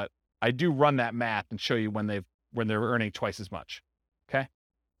today, but I do run that math and show you when they're earning twice as much. Okay.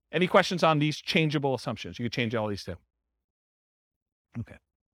 Any questions on these changeable assumptions? You can change all these too. Okay.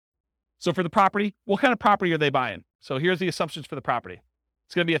 So for the property, what kind of property are they buying? So here's the assumptions for the property.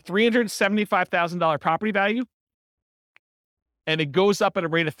 It's going to be a $375,000 property value, and it goes up at a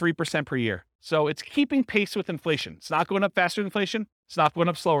rate of 3% per year. So it's keeping pace with inflation. It's not going up faster than inflation. It's not going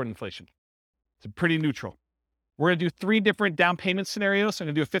up slower than inflation. It's pretty neutral. We're going to do 3 different down payment scenarios. So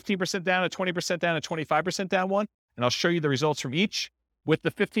I'm going to do a 15% down, a 20% down, a 25% down one, and I'll show you the results from each. With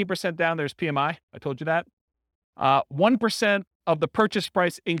the 15% down, there's PMI. I told you that. 1% of the purchase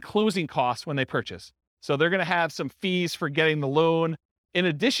price in closing costs when they purchase. So they're going to have some fees for getting the loan. In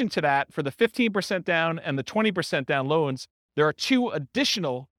addition to that, for the 15% down and the 20% down loans, there are 2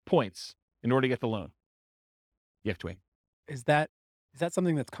 additional points in order to get the loan. You have to wait. Is that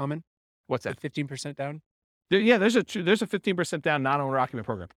something that's common? What's that? 15% down? There's a 15% down non-owner occupant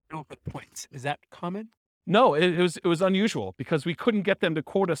program. No, but points. Is that common? No, it was unusual because we couldn't get them to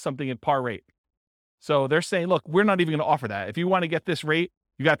quote us something at par rate. So they're saying, look, we're not even going to offer that. If you want to get this rate,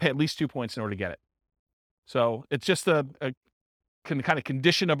 you got to pay at least 2 points in order to get it. So it's just a kind of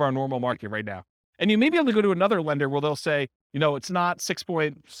condition of our normal market right now. And you may be able to go to another lender where they'll say, it's not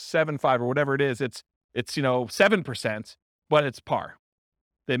 6.75 or whatever it is. It's 7%, but it's par.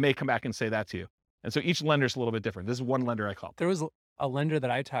 They may come back and say that to you. And so each lender is a little bit different. This is one lender I called. There was a lender that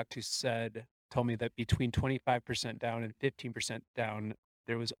I talked to told me that between 25% down and 15% down,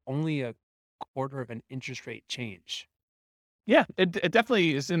 there was only a quarter of an interest rate change. Yeah, it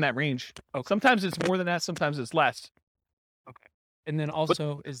definitely is in that range. Okay. Sometimes it's more than that. Sometimes it's less. Okay. And then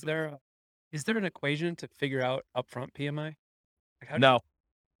also, is there an equation to figure out upfront PMI? No.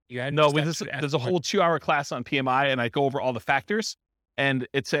 There's a whole 2-hour class on PMI, and I go over all the factors, and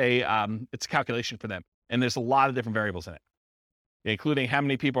it's a calculation for them. And there's a lot of different variables in it, including how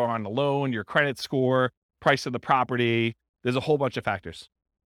many people are on the loan, your credit score, price of the property. There's a whole bunch of factors.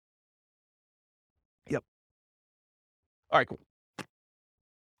 Yep. All right, cool.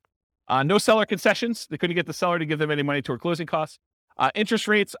 No seller concessions. They couldn't get the seller to give them any money toward closing costs. Interest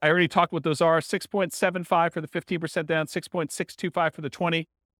rates, I already talked what those are. 6.75 for the 15% down, 6.625 for the 20,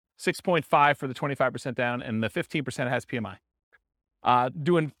 6.5 for the 25% down, and the 15% has PMI.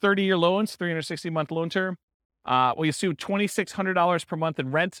 Doing 30-year loans, 360-month loan term. We assume $2,600 per month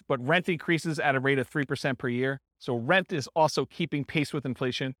in rent, but rent increases at a rate of 3% per year. So rent is also keeping pace with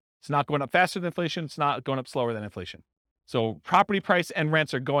inflation. It's not going up faster than inflation. It's not going up slower than inflation. So property price and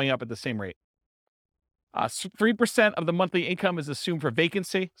rents are going up at the same rate. 3% of the monthly income is assumed for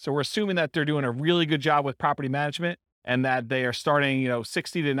vacancy. So we're assuming that they're doing a really good job with property management and that they are starting,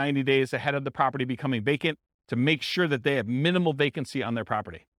 60 to 90 days ahead of the property becoming vacant to make sure that they have minimal vacancy on their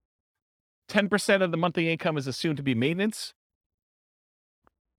property. 10% of the monthly income is assumed to be maintenance.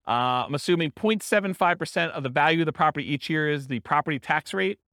 I'm assuming 0.75% of the value of the property each year is the property tax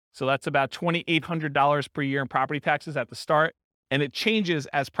rate. So that's about $2,800 per year in property taxes at the start. And it changes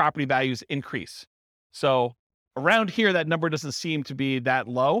as property values increase. So around here, that number doesn't seem to be that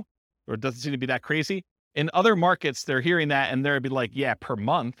low, or it doesn't seem to be that crazy. In other markets, they're hearing that and they'll be like, yeah, per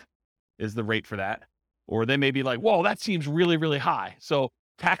month is the rate for that. Or they may be like, whoa, that seems really, really high. So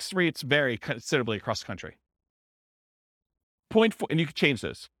Tax rates vary considerably across the country. 0.4, and you can change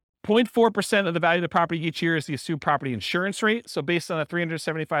those. 0.4% of the value of the property each year is the assumed property insurance rate. So based on a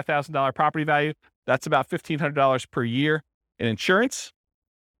 $375,000 property value, that's about $1,500 per year in insurance.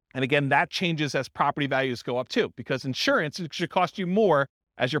 And again, that changes as property values go up too, because insurance should cost you more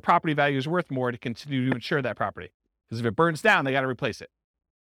as your property value is worth more to continue to insure that property. Because if it burns down, they got to replace it.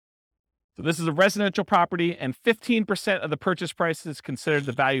 So this is a residential property, and 15% of the purchase price is considered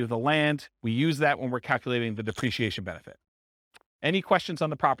the value of the land. We use that when we're calculating the depreciation benefit. Any questions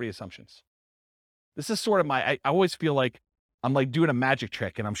on the property assumptions? This is sort of I always feel like I'm like doing a magic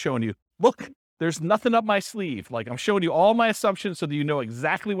trick and I'm showing you, look, there's nothing up my sleeve. Like I'm showing you all my assumptions so that you know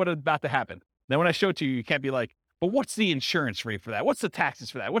exactly what is about to happen. Then when I show it to you, you can't be like, but what's the insurance rate for that? What's the taxes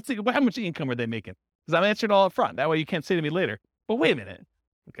for that? How much income are they making? Because I'm answering all up front. That way you can't say to me later, but wait a minute.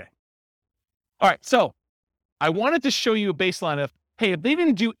 Okay. All right. So I wanted to show you a baseline of, hey, if they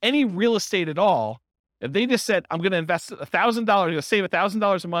didn't do any real estate at all, if they just said, I'm going to invest $1,000, I'm going to save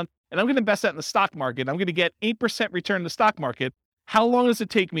 $1,000 a month, and I'm going to invest that in the stock market, I'm going to get 8% return in the stock market, how long does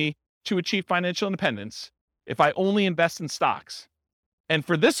it take me to achieve financial independence if I only invest in stocks? And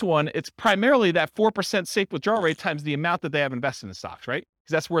for this one, it's primarily that 4% safe withdrawal rate times the amount that they have invested in stocks, right?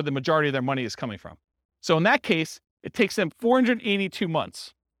 Because that's where the majority of their money is coming from. So in that case, it takes them 482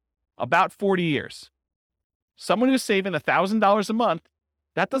 months, about 40 years. Someone who's saving $1,000 a month,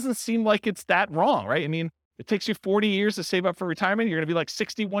 that doesn't seem like it's that wrong, right? I mean, it takes you 40 years to save up for retirement. You're going to be like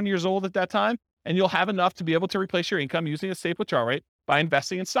 61 years old at that time, and you'll have enough to be able to replace your income using a safe withdrawal rate by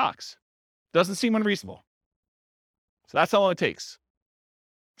investing in stocks. Doesn't seem unreasonable. So that's how long it takes.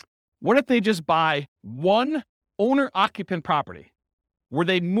 What if they just buy one owner-occupant property where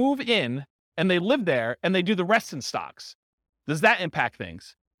they move in and they live there and they do the rest in stocks? Does that impact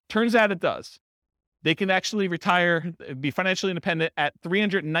things? Turns out it does. They can actually retire, be financially independent at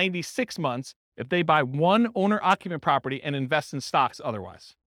 396 months if they buy one owner-occupant property and invest in stocks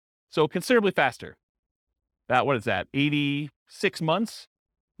otherwise. So considerably faster. What is that, 86 months?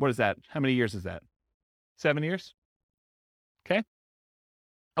 What is that? How many years is that? 7 years?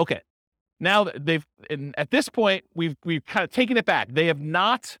 Okay. Now at this point, we've kind of taken it back. They have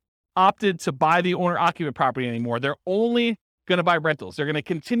not opted to buy the owner-occupant property anymore. They're only going to buy rentals. They're going to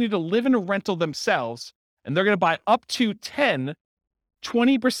continue to live in a rental themselves, and they're going to buy up to 10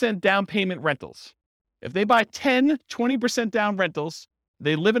 20% down payment rentals. If they buy 10 20% down rentals,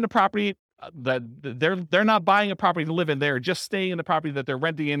 they live in a property that they're not buying a property to live in. They're just staying in the property that they're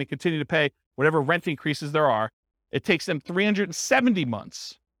renting in and continue to pay whatever rent increases there are. It takes them 370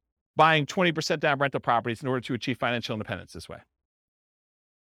 months buying 20% down rental properties in order to achieve financial independence this way.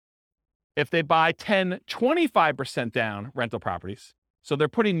 If they buy 10, 25% down rental properties, so they're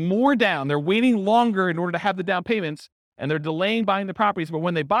putting more down, they're waiting longer in order to have the down payments, and they're delaying buying the properties, but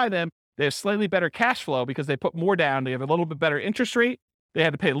when they buy them, they have slightly better cash flow because they put more down, they have a little bit better interest rate, they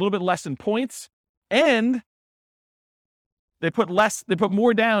had to pay a little bit less in points, and they put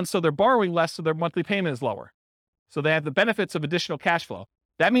more down, so they're borrowing less, so their monthly payment is lower. So they have the benefits of additional cash flow.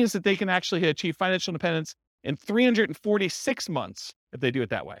 That means that they can actually achieve financial independence in 346 months if they do it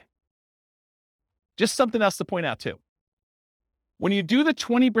that way. Just something else to point out too. When you do the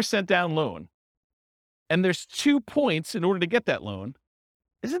 20% down loan, and there's 2 points in order to get that loan,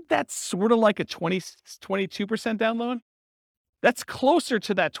 isn't that sort of like a 22% down loan? That's closer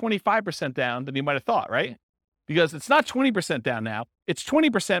to that 25% down than you might have thought, right? Because it's not 20% down now, it's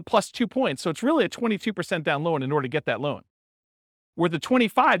 20% plus 2 points. So it's really a 22% down loan in order to get that loan. Where the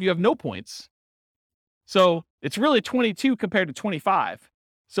 25, you have no points. So it's really 22 compared to 25.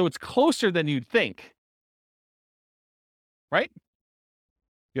 So it's closer than you'd think. Right?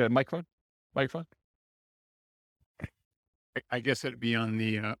 You have a microphone? I guess it'd be on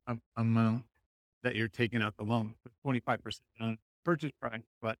the amount that you're taking out the loan, 25% on purchase price,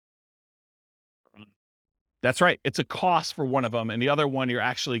 but that's right. It's a cost for one of them, and the other one you're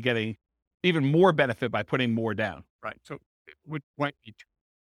actually getting even more benefit by putting more down. right. So it might be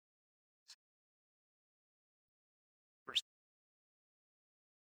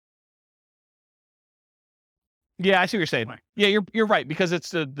Yeah, I see what you're saying. Right. Yeah, you're right, because it's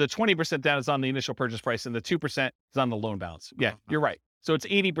the 20% down is on the initial purchase price and the 2% is on the loan balance. Yeah, you're right. So it's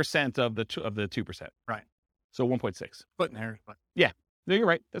 80% of the 2%. Right. So 1.6. splitting hairs, but No, you're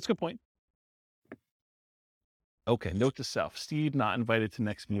right. That's a good point. Okay, note to self. Steve not invited to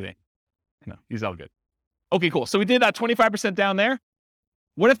next meeting. No, he's all good. Okay, cool. So we did that 25% down there.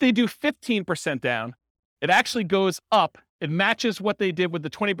 What if they do 15% down? It actually goes up. It matches what they did with the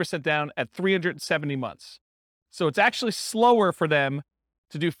 20% down at 370 months. So it's actually slower for them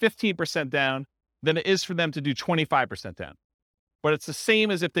to do 15% down than it is for them to do 25% down. but it's the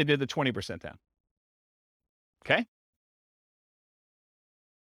same as if they did the 20% down. Okay?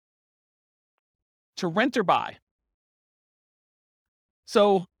 To rent or buy.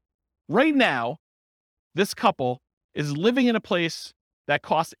 So right now, this couple is living in a place that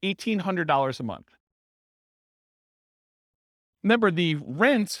costs $1,800 a month. Remember, the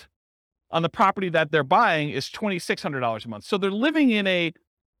rent on the property that they're buying is $2,600 a month. So they're living in a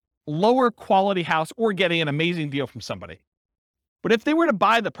lower quality house or getting an amazing deal from somebody. But if they were to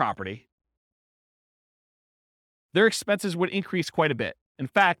buy the property, their expenses would increase quite a bit. In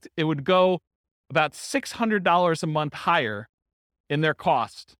fact, it would go about $600 a month higher in their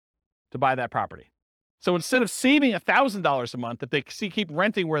cost to buy that property. So instead of saving $1,000 a month, if they keep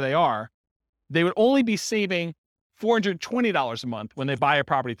renting where they are, they would only be saving $420 a month when they buy a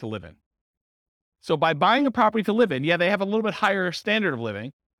property to live in. So by buying a property to live in, yeah, they have a little bit higher standard of living,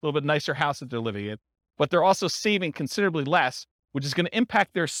 a little bit nicer house that they're living in, but they're also saving considerably less, which is going to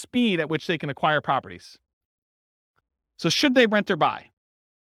impact their speed at which they can acquire properties. So should they rent or buy?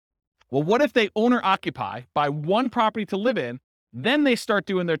 Well, what if they owner-occupy, buy one property to live in, then they start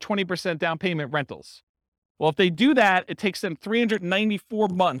doing their 20% down payment rentals? Well, if they do that, it takes them 394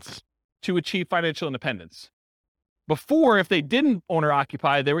 months to achieve financial independence. Before, if they didn't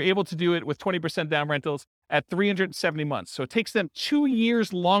owner-occupy, they were able to do it with 20% down rentals at 370 months. So it takes them 2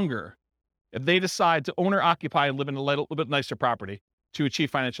 years longer if they decide to owner-occupy and live in a little bit nicer property to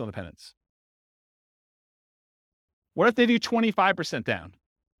achieve financial independence. What if they do 25% down?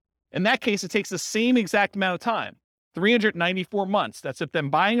 In that case, it takes the same exact amount of time, 394 months. That's if them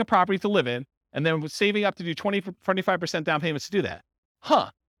buying a property to live in and then saving up to do 25% down payments to do that.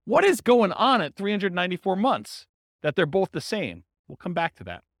 What is going on at 394 months that they're both the same? We'll come back to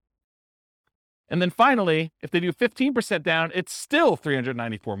that. And then finally, if they do 15% down, it's still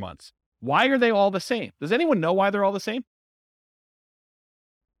 394 months. Why are they all the same? Does anyone know why they're all the same?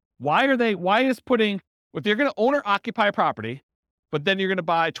 If you're going to owner occupy a property, but then you're going to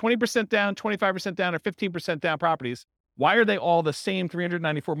buy 20% down, 25% down, or 15% down properties, why are they all the same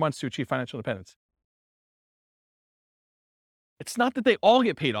 394 months to achieve financial independence? It's not that they all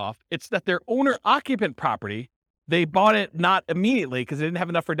get paid off. It's that their owner-occupant property, they bought it not immediately because they didn't have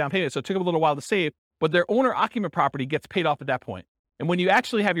enough for a down payment, so it took them a little while to save, but their owner-occupant property gets paid off at that point. And when you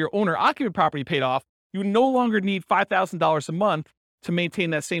actually have your owner-occupant property paid off, you no longer need $5,000 a month to maintain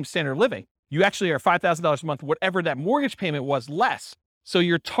that same standard of living. You actually are $5,000 a month, whatever that mortgage payment was, less. So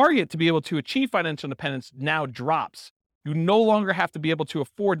your target to be able to achieve financial independence now drops. You no longer have to be able to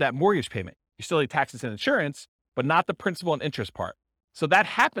afford that mortgage payment. You still need taxes and insurance, but not the principal and interest part. So that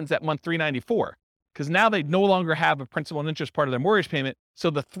happens at month 394, because now they no longer have a principal and interest part of their mortgage payment. So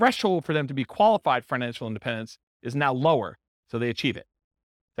the threshold for them to be qualified for financial independence is now lower. So they achieve it.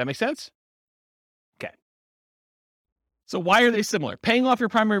 Does that make sense? Okay. So why are they similar? Paying off your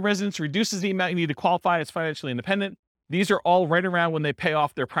primary residence reduces the amount you need to qualify as financially independent. These are all right around when they pay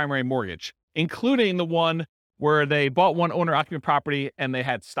off their primary mortgage, including the one where they bought one owner-occupant property and they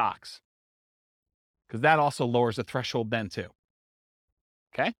had stocks, because that also lowers the threshold then too.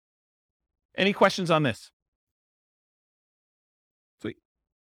 Okay? Any questions on this? Sweet.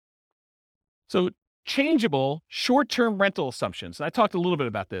 So changeable short-term rental assumptions. And I talked a little bit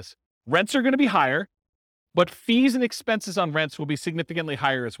about this. Rents are going to be higher, but fees and expenses on rents will be significantly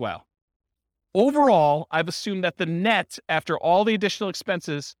higher as well. Overall, I've assumed that the net after all the additional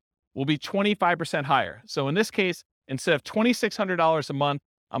expenses will be 25% higher. So in this case, instead of $2,600 a month,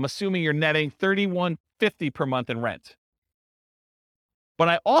 I'm assuming you're netting $3,150 per month in rent. But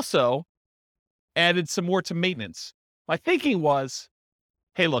I also added some more to maintenance. My thinking was,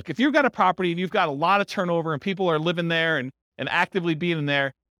 hey, look, if you've got a property and you've got a lot of turnover and people are living there and actively being in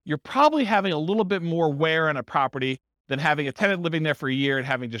there, you're probably having a little bit more wear on a property than having a tenant living there for a year and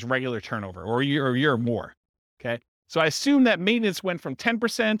having just regular turnover, or a year or more. Okay. So I assume that maintenance went from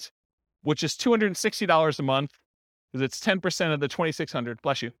 10%, which is $260 a month, because it's 10% of the $2,600,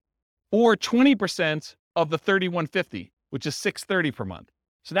 bless you, or 20% of the $3,150, which is $630 per month.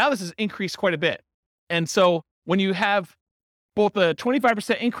 So now this has increased quite a bit. And so when you have both a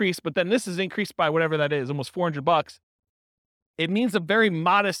 25% increase, but then this is increased by whatever that is, almost $400, it means a very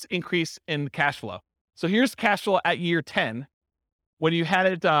modest increase in cash flow. So here's cash flow at year 10. When you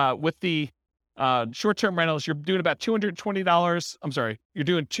had it with the short-term rentals, you're doing about $220. I'm sorry, you're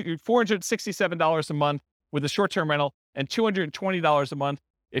doing $467 a month with the short-term rental and $220 a month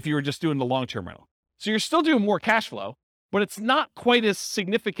if you were just doing the long-term rental. So you're still doing more cash flow, but it's not quite as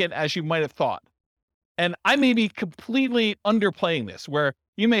significant as you might have thought. And I may be completely underplaying this, where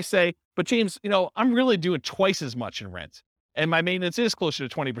you may say, but James, I'm really doing twice as much in rent. and my maintenance is closer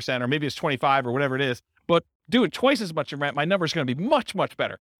to 20%, or maybe it's 25 or whatever it is, but doing twice as much in rent, my number is going to be much, much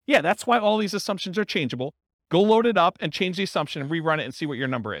better. Yeah, that's why all these assumptions are changeable. Go load it up and change the assumption and rerun it and see what your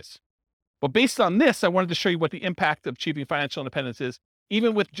number is. But based on this, I wanted to show you what the impact of achieving financial independence is,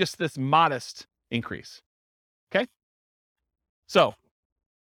 even with just this modest increase. Okay? So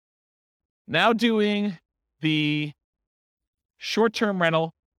now doing the short-term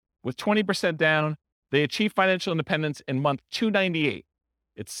rental with 20% down, they achieve financial independence in month 298.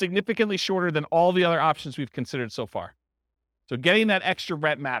 It's significantly shorter than all the other options we've considered so far. So getting that extra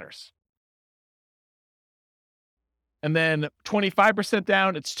rent matters. And then 25%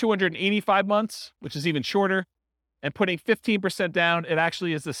 down, it's 285 months, which is even shorter. And putting 15% down, it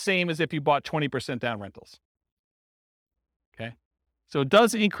actually is the same as if you bought 20% down rentals. Okay. So it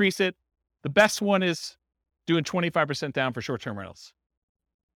does increase it. The best one is doing 25% down for short-term rentals.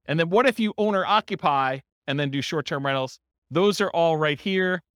 And then what if you owner occupy and then do short-term rentals? Those are all right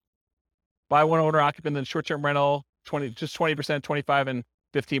here. Buy one owner occupant, then short-term rental, 20%, 25 and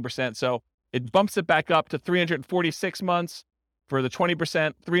 15%. So it bumps it back up to 346 months for the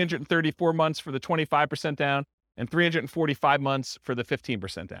 20%, 334 months for the 25% down, and 345 months for the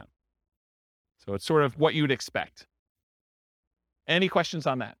 15% down. So it's sort of what you'd expect. Any questions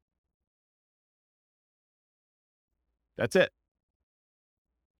on that? That's it.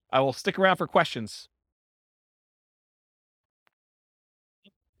 I will stick around for questions.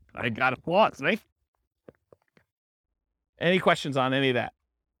 I got applause, right? Any questions on any of that?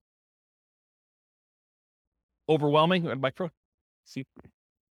 Overwhelming? Micro? See?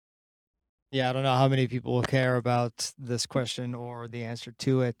 Yeah, I don't know how many people will care about this question or the answer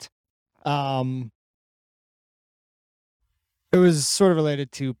to it. It was sort of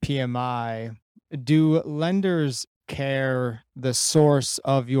related to PMI. Do lenders care the source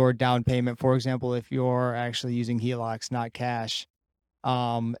of your down payment? For example, if you're actually using HELOCs, not cash,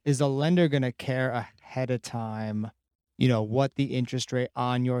 is a lender going to care ahead of time, what the interest rate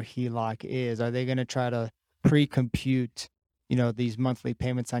on your HELOC is? Are they going to try to pre-compute, these monthly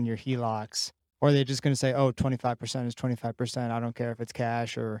payments on your HELOCs? Or are they just going to say, 25% is 25%. I don't care if it's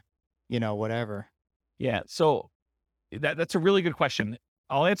cash or, whatever. Yeah. So that's a really good question.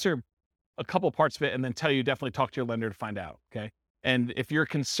 I'll answer a couple parts of it and then tell you definitely talk to your lender to find out. Okay. And if you're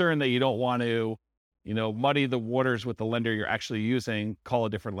concerned that you don't want to, muddy the waters with the lender you're actually using, call a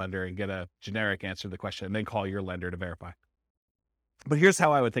different lender and get a generic answer to the question, and then call your lender to verify. But here's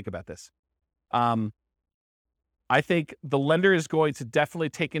how I would think about this. I think the lender is going to definitely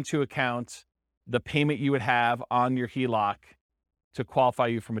take into account the payment you would have on your HELOC to qualify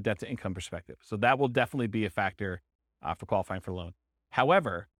you from a debt to income perspective. So that will definitely be a factor for qualifying for a loan.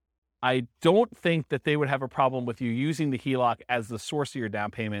 However, I don't think that they would have a problem with you using the HELOC as the source of your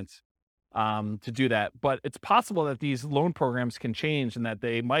down payments to do that. But it's possible that these loan programs can change and that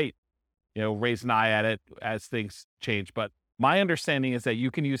they might, raise an eye at it as things change. But my understanding is that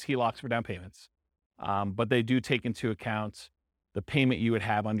you can use HELOCs for down payments, but they do take into account the payment you would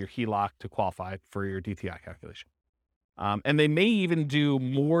have on your HELOC to qualify for your DTI calculation. And they may even do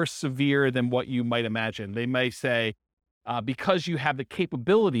more severe than what you might imagine. They may say, because you have the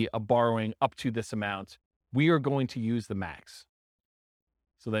capability of borrowing up to this amount, we are going to use the max.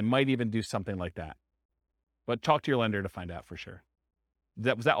 So they might even do something like that. But talk to your lender to find out for sure.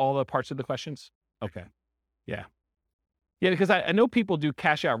 Was that all the parts of the questions? Okay. Yeah. Yeah, because I know people do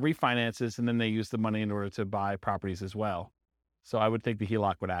cash out refinances and then they use the money in order to buy properties as well. So I would think the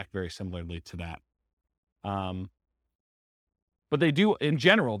HELOC would act very similarly to that. But they do, in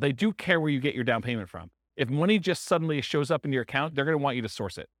general, they do care where you get your down payment from. If money just suddenly shows up in your account, they're going to want you to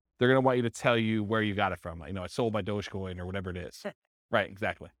source it. They're going to want you to tell you where you got it from. I sold my Dogecoin or whatever it is. Right,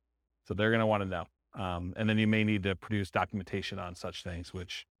 exactly. So they're going to want to know. And then you may need to produce documentation on such things,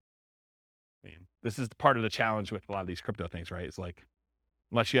 which, this is part of the challenge with a lot of these crypto things, right? It's like,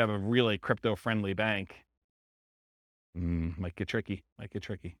 unless you have a really crypto-friendly bank, might get tricky.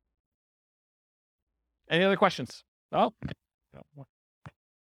 Any other questions? Oh,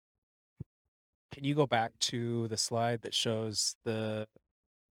 Can you go back to the slide that shows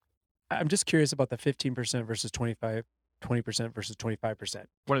I'm just curious about the 15% versus 20% versus 25%.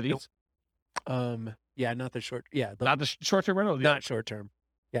 what are these? Yeah, not the short. Yeah, Not the short-term rental? not short term.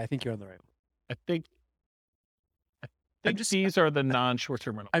 Yeah, I think you're on the right one. I think these are the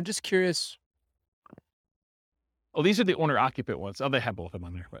non-short-term rental. I'm just curious. Oh, these are the owner-occupant ones. Oh, they have both of them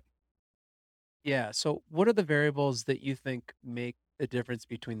on there. But Yeah. So what are the variables that you think make the difference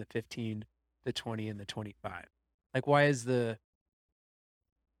between the 15, the 20, and the 25? Like, why is the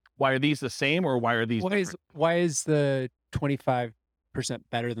same, or why are these different? why is the 25%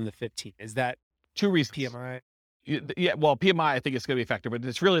 better than the 15? Is that Two reasons. PMI? Yeah, well, PMI, I think it's going to be a factor, but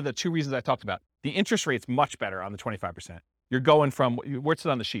it's really the two reasons I talked about. The interest rate's much better on the 25%. You're going from, what's it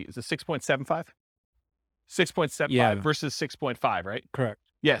on the sheet? Is it 6.75? 6.75 Yeah. versus 6.5, right? Correct.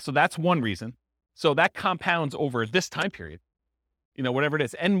 Yeah, so that's one reason. So that compounds over this time period, whatever it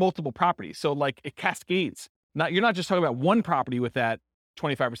is, and multiple properties. So like it cascades. You're not just talking about one property with that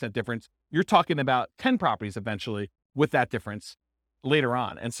 25% difference. You're talking about 10 properties eventually with that difference later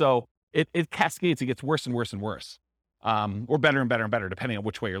on. And so it cascades. It gets worse and worse and worse, or better and better and better, depending on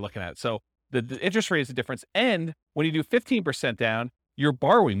which way you're looking at it. So the interest rate is a difference. And when you do 15% down, you're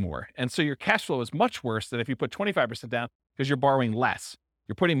borrowing more. And so your cash flow is much worse than if you put 25% down because you're borrowing less.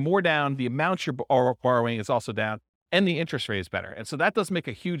 You're putting more down. The amount you're borrowing is also down, and the interest rate is better. And so that does make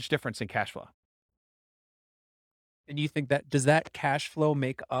a huge difference in cash flow. And you think does that cash flow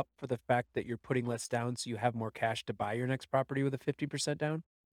make up for the fact that you're putting less down so you have more cash to buy your next property with a 50% down?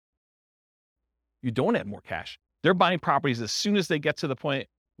 You don't add more cash. They're buying properties as soon as they get to the point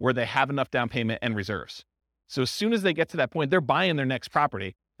where they have enough down payment and reserves. So as soon as they get to that point, they're buying their next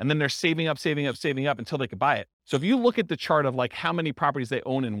property, and then they're saving up until they could buy it. So if you look at the chart of like how many properties they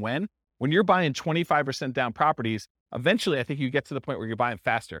own and when you're buying 25% down properties, eventually I think you get to the point where you're buying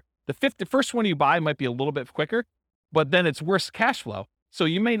faster. The first one you buy might be a little bit quicker, but then it's worse cash flow. So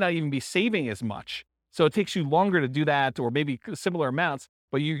you may not even be saving as much. So it takes you longer to do that, or maybe similar amounts,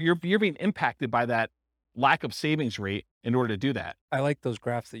 but you're being impacted by that lack of savings rate in order to do that. I like those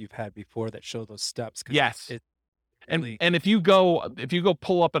graphs that you've had before that show those steps. Yes. Really... And if you go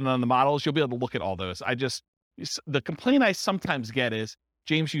pull up on the models, you'll be able to look at all those. The complaint I sometimes get is,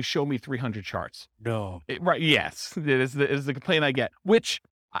 James, you show me 300 charts. No. Right. Yes. It is the complaint I get, which,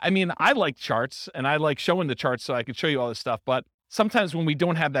 I mean, I like charts and I like showing the charts so I can show you all this stuff. But sometimes when we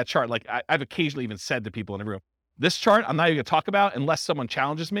don't have that chart, like I've occasionally even said to people in the room, this chart, I'm not even going to talk about unless someone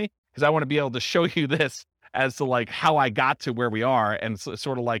challenges me, because I want to be able to show you this as to like how I got to where we are. And it's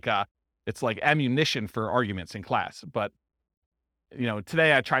sort of like, it's like ammunition for arguments in class. But,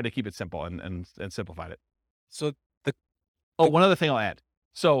 today I tried to keep it simple and simplified it. So one other thing I'll add.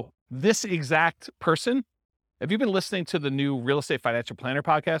 So this exact person, have you been listening to the new Real Estate Financial Planner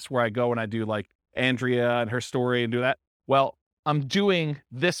podcast where I go and I do like Andrea and her story and do that? Well, I'm doing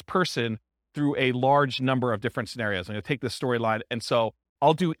this person through a large number of different scenarios. I'm going to take this storyline. And so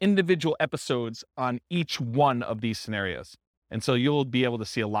I'll do individual episodes on each one of these scenarios. And so you'll be able to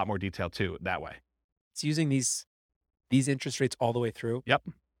see a lot more detail too that way. It's using these interest rates all the way through? Yep.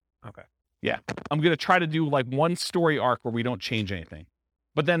 Okay. Yeah. I'm going to try to do like one story arc where we don't change anything.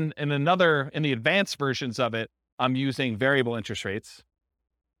 But then in the advanced versions of it, I'm using variable interest rates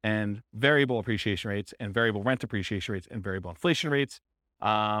and variable appreciation rates and variable rent appreciation rates and variable inflation rates.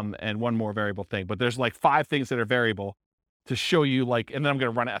 And one more variable thing, but there's like 5 things that are variable to show you and then I'm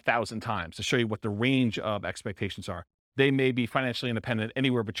going to run it 1,000 times to show you what the range of expectations are. They may be financially independent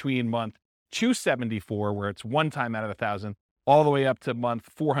anywhere between month 274, where it's 1 time out of 1,000, all the way up to month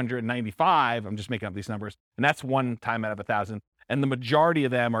 495. I'm just making up these numbers. And that's 1 time out of 1,000. And the majority of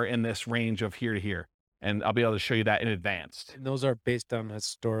them are in this range of here to here. And I'll be able to show you that in advance. And those are based on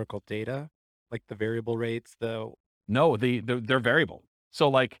historical data, like the variable rates, No, they're variable. So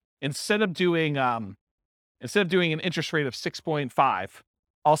like instead of doing an interest rate of 6.5,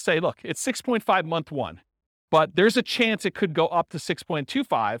 I'll say, look, it's 6.5 month 1, but there's a chance it could go up to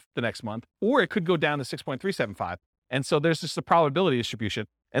 6.25 the next month, or it could go down to 6.375. And so there's just a probability distribution.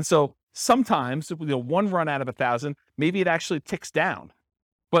 And so sometimes, one run out of 1,000, maybe it actually ticks down,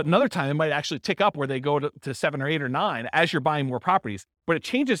 but another time it might actually tick up where they go to 7 or 8 or 9 as you're buying more properties, but it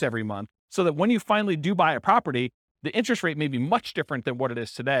changes every month so that when you finally do buy a property, the interest rate may be much different than what it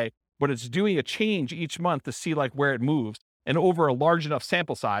is today, but it's doing a change each month to see like where it moves. And over a large enough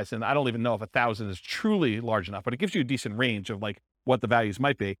sample size, and I don't even know if 1,000 is truly large enough, but it gives you a decent range of like what the values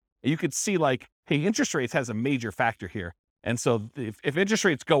might be. And you could see like, hey, interest rates has a major factor here. And so if interest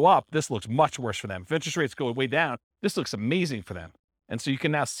rates go up, this looks much worse for them. If interest rates go way down, this looks amazing for them. And so you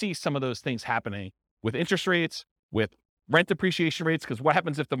can now see some of those things happening with interest rates, with rent appreciation rates, because what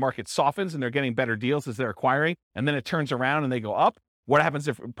happens if the market softens and they're getting better deals as they're acquiring, and then it turns around and they go up? What happens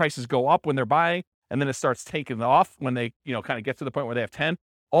if prices go up when they're buying, and then it starts taking off when they, kind of get to the point where they have 10?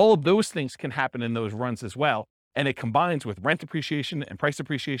 All of those things can happen in those runs as well. And it combines with rent appreciation and price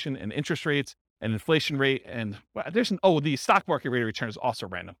appreciation and interest rates and inflation rate. And the stock market rate of return is also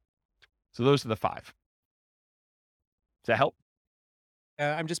random. So those are the 5. Does that help?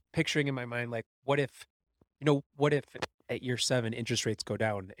 I'm just picturing in my mind, like, what if at year 7 interest rates go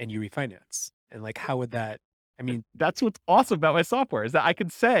down and you refinance? And like, how would that, that's what's awesome about my software, is that I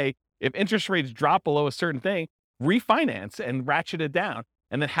could say, if interest rates drop below a certain thing, refinance and ratchet it down.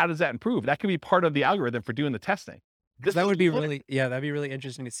 And then how does that improve? That could be part of the algorithm for doing the testing. Because that would be that'd be really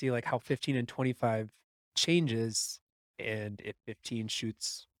interesting to see like how 15 and 25 changes, and if 15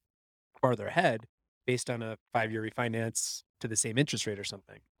 shoots farther ahead based on a 5-year refinance to the same interest rate or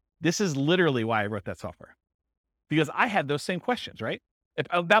something. This is literally why I wrote that software, because I had those same questions, right?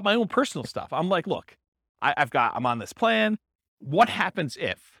 About my own personal stuff. I'm like, look, I'm on this plan. What happens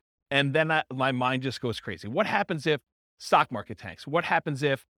if? And then my mind just goes crazy. What happens if stock market tanks? What happens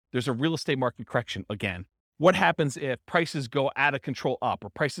if there's a real estate market correction again? What happens if prices go out of control up, or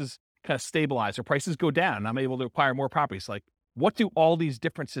prices kind of stabilize, or prices go down and I'm able to acquire more properties? Like, what do all these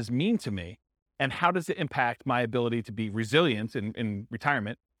differences mean to me? And how does it impact my ability to be resilient in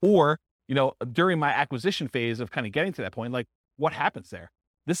retirement? Or, during my acquisition phase of kind of getting to that point, like, what happens there?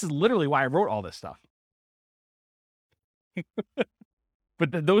 This is literally why I wrote all this stuff.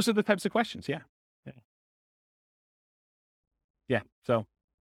 But those are the types of questions. Yeah. So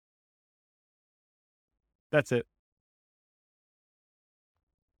that's it.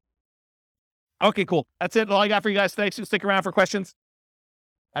 Okay, cool. That's it. All I got for you guys. Thanks. Stick around for questions.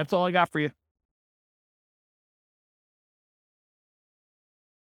 That's all I got for you.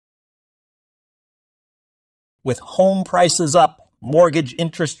 With home prices up, mortgage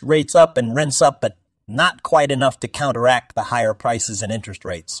interest rates up, and rents up, but not quite enough to counteract the higher prices and interest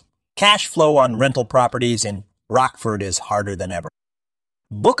rates. Cash flow on rental properties in Rockford is harder than ever.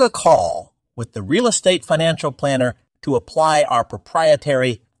 Book a call with the Real Estate Financial Planner to apply our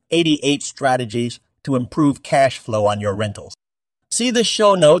proprietary 88 strategies to improve cash flow on your rentals. See the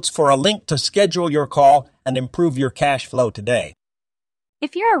show notes for a link to schedule your call and improve your cash flow today.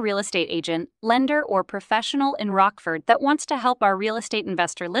 If you're a real estate agent, lender, or professional in Rockford that wants to help our real estate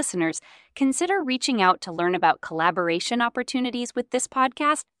investor listeners, consider reaching out to learn about collaboration opportunities with this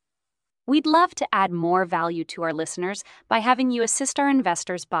podcast. We'd love to add more value to our listeners by having you assist our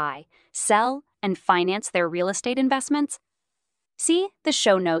investors buy, sell, and finance their real estate investments. See the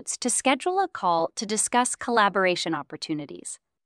show notes to schedule a call to discuss collaboration opportunities.